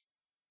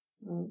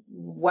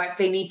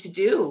they need to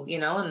do,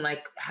 and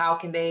like how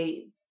can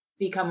they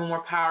become a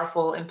more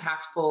powerful,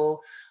 impactful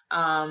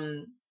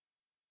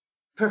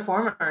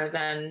performer,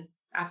 then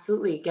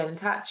absolutely get in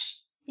touch.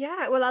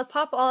 Yeah, well, I'll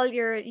pop all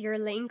your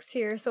links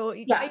here. So are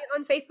you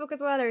on Facebook as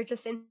well, or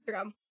just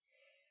Instagram?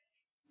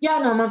 Yeah,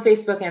 no, I'm on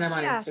Facebook and I'm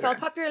on Instagram. So I'll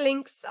pop your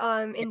links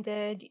in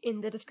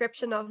the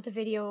description of the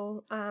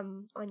video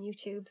on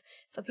YouTube,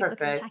 so people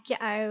can check you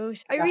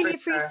out. I really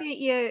appreciate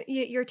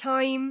your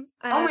time.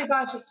 Oh my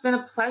gosh, it's been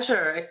a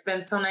pleasure. It's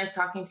been so nice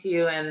talking to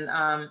you, and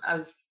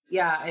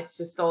it's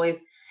just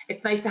always,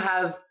 it's nice to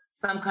have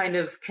some kind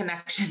of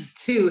connection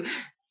to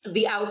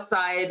the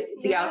outside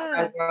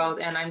world,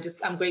 and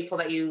I'm grateful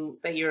that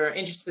you're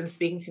interested in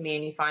speaking to me,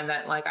 and you find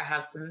that like I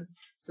have some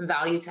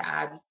value to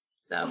add.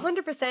 So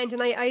 100%,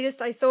 and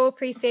I so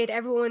appreciate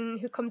everyone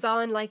who comes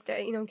on, like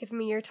giving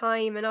me your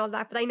time and all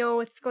that. But I know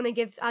it's going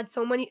to add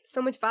so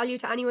much value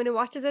to anyone who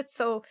watches it.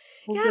 So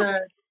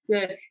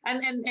good.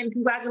 And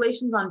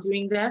congratulations on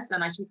doing this.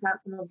 And I checked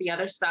out some of the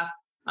other stuff.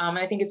 And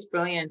I think it's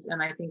brilliant,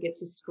 and I think it's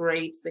just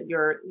great that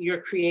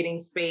you're creating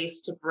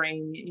space to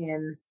bring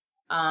in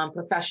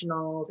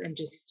professionals, and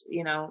just,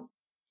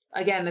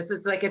 again, it's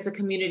like, it's a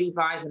community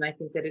vibe. And I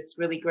think that it's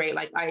really great.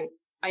 Like I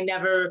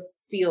never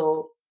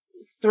feel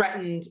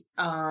threatened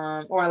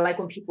or like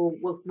when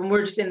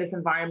we're just in this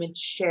environment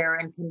to share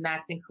and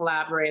connect and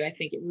collaborate. I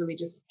think it really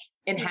just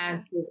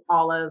enhances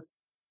all of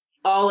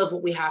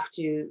what we have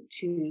to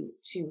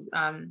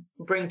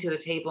bring to the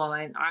table.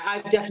 And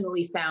I've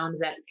definitely found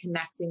that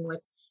connecting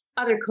with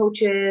other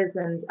coaches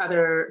and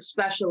other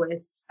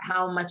specialists,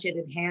 how much it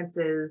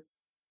enhances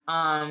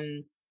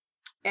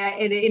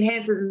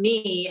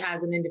me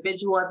as an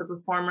individual, as a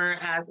performer,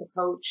 as a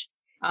coach.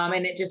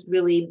 And it just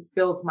really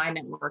builds my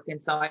network. And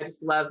so I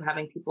just love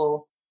having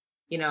people,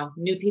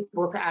 new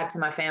people to add to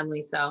my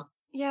family. So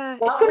yeah,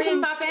 welcome to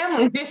my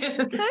family.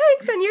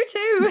 Thanks, and you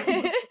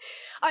too.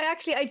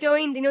 I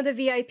joined, the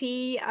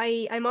VIP.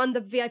 I'm on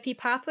the VIP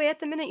pathway at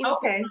the minute.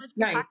 Okay,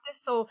 nice.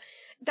 Practice, so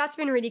that's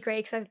been really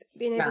great, because I've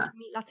been able to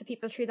meet lots of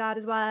people through that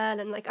as well.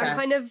 And like I'm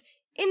kind of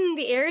in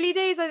the early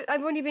days.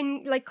 I've only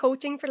been like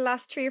coaching for the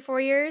last 3 or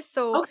 4 years,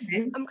 so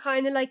I'm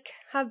kind of like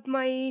have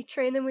my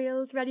training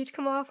wheels ready to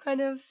come off,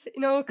 kind of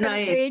of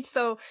stage.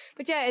 So,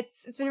 but yeah,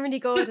 it's been really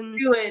good. Just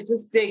do it.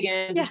 Just dig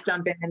in. Just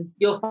jump in.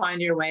 You'll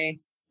find your way.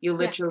 You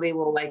literally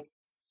will, like,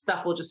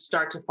 stuff will just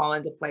start to fall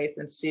into place,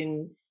 and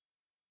soon,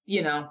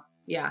 just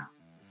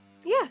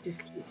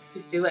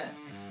do it.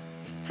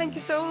 Thank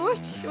you so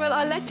much. Well,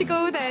 I'll let you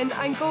go then.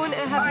 I'm going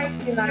to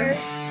have dinner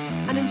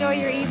and enjoy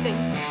your evening.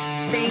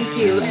 Thank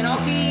you. And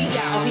I'll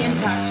be in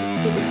touch. Let's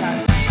keep in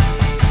touch.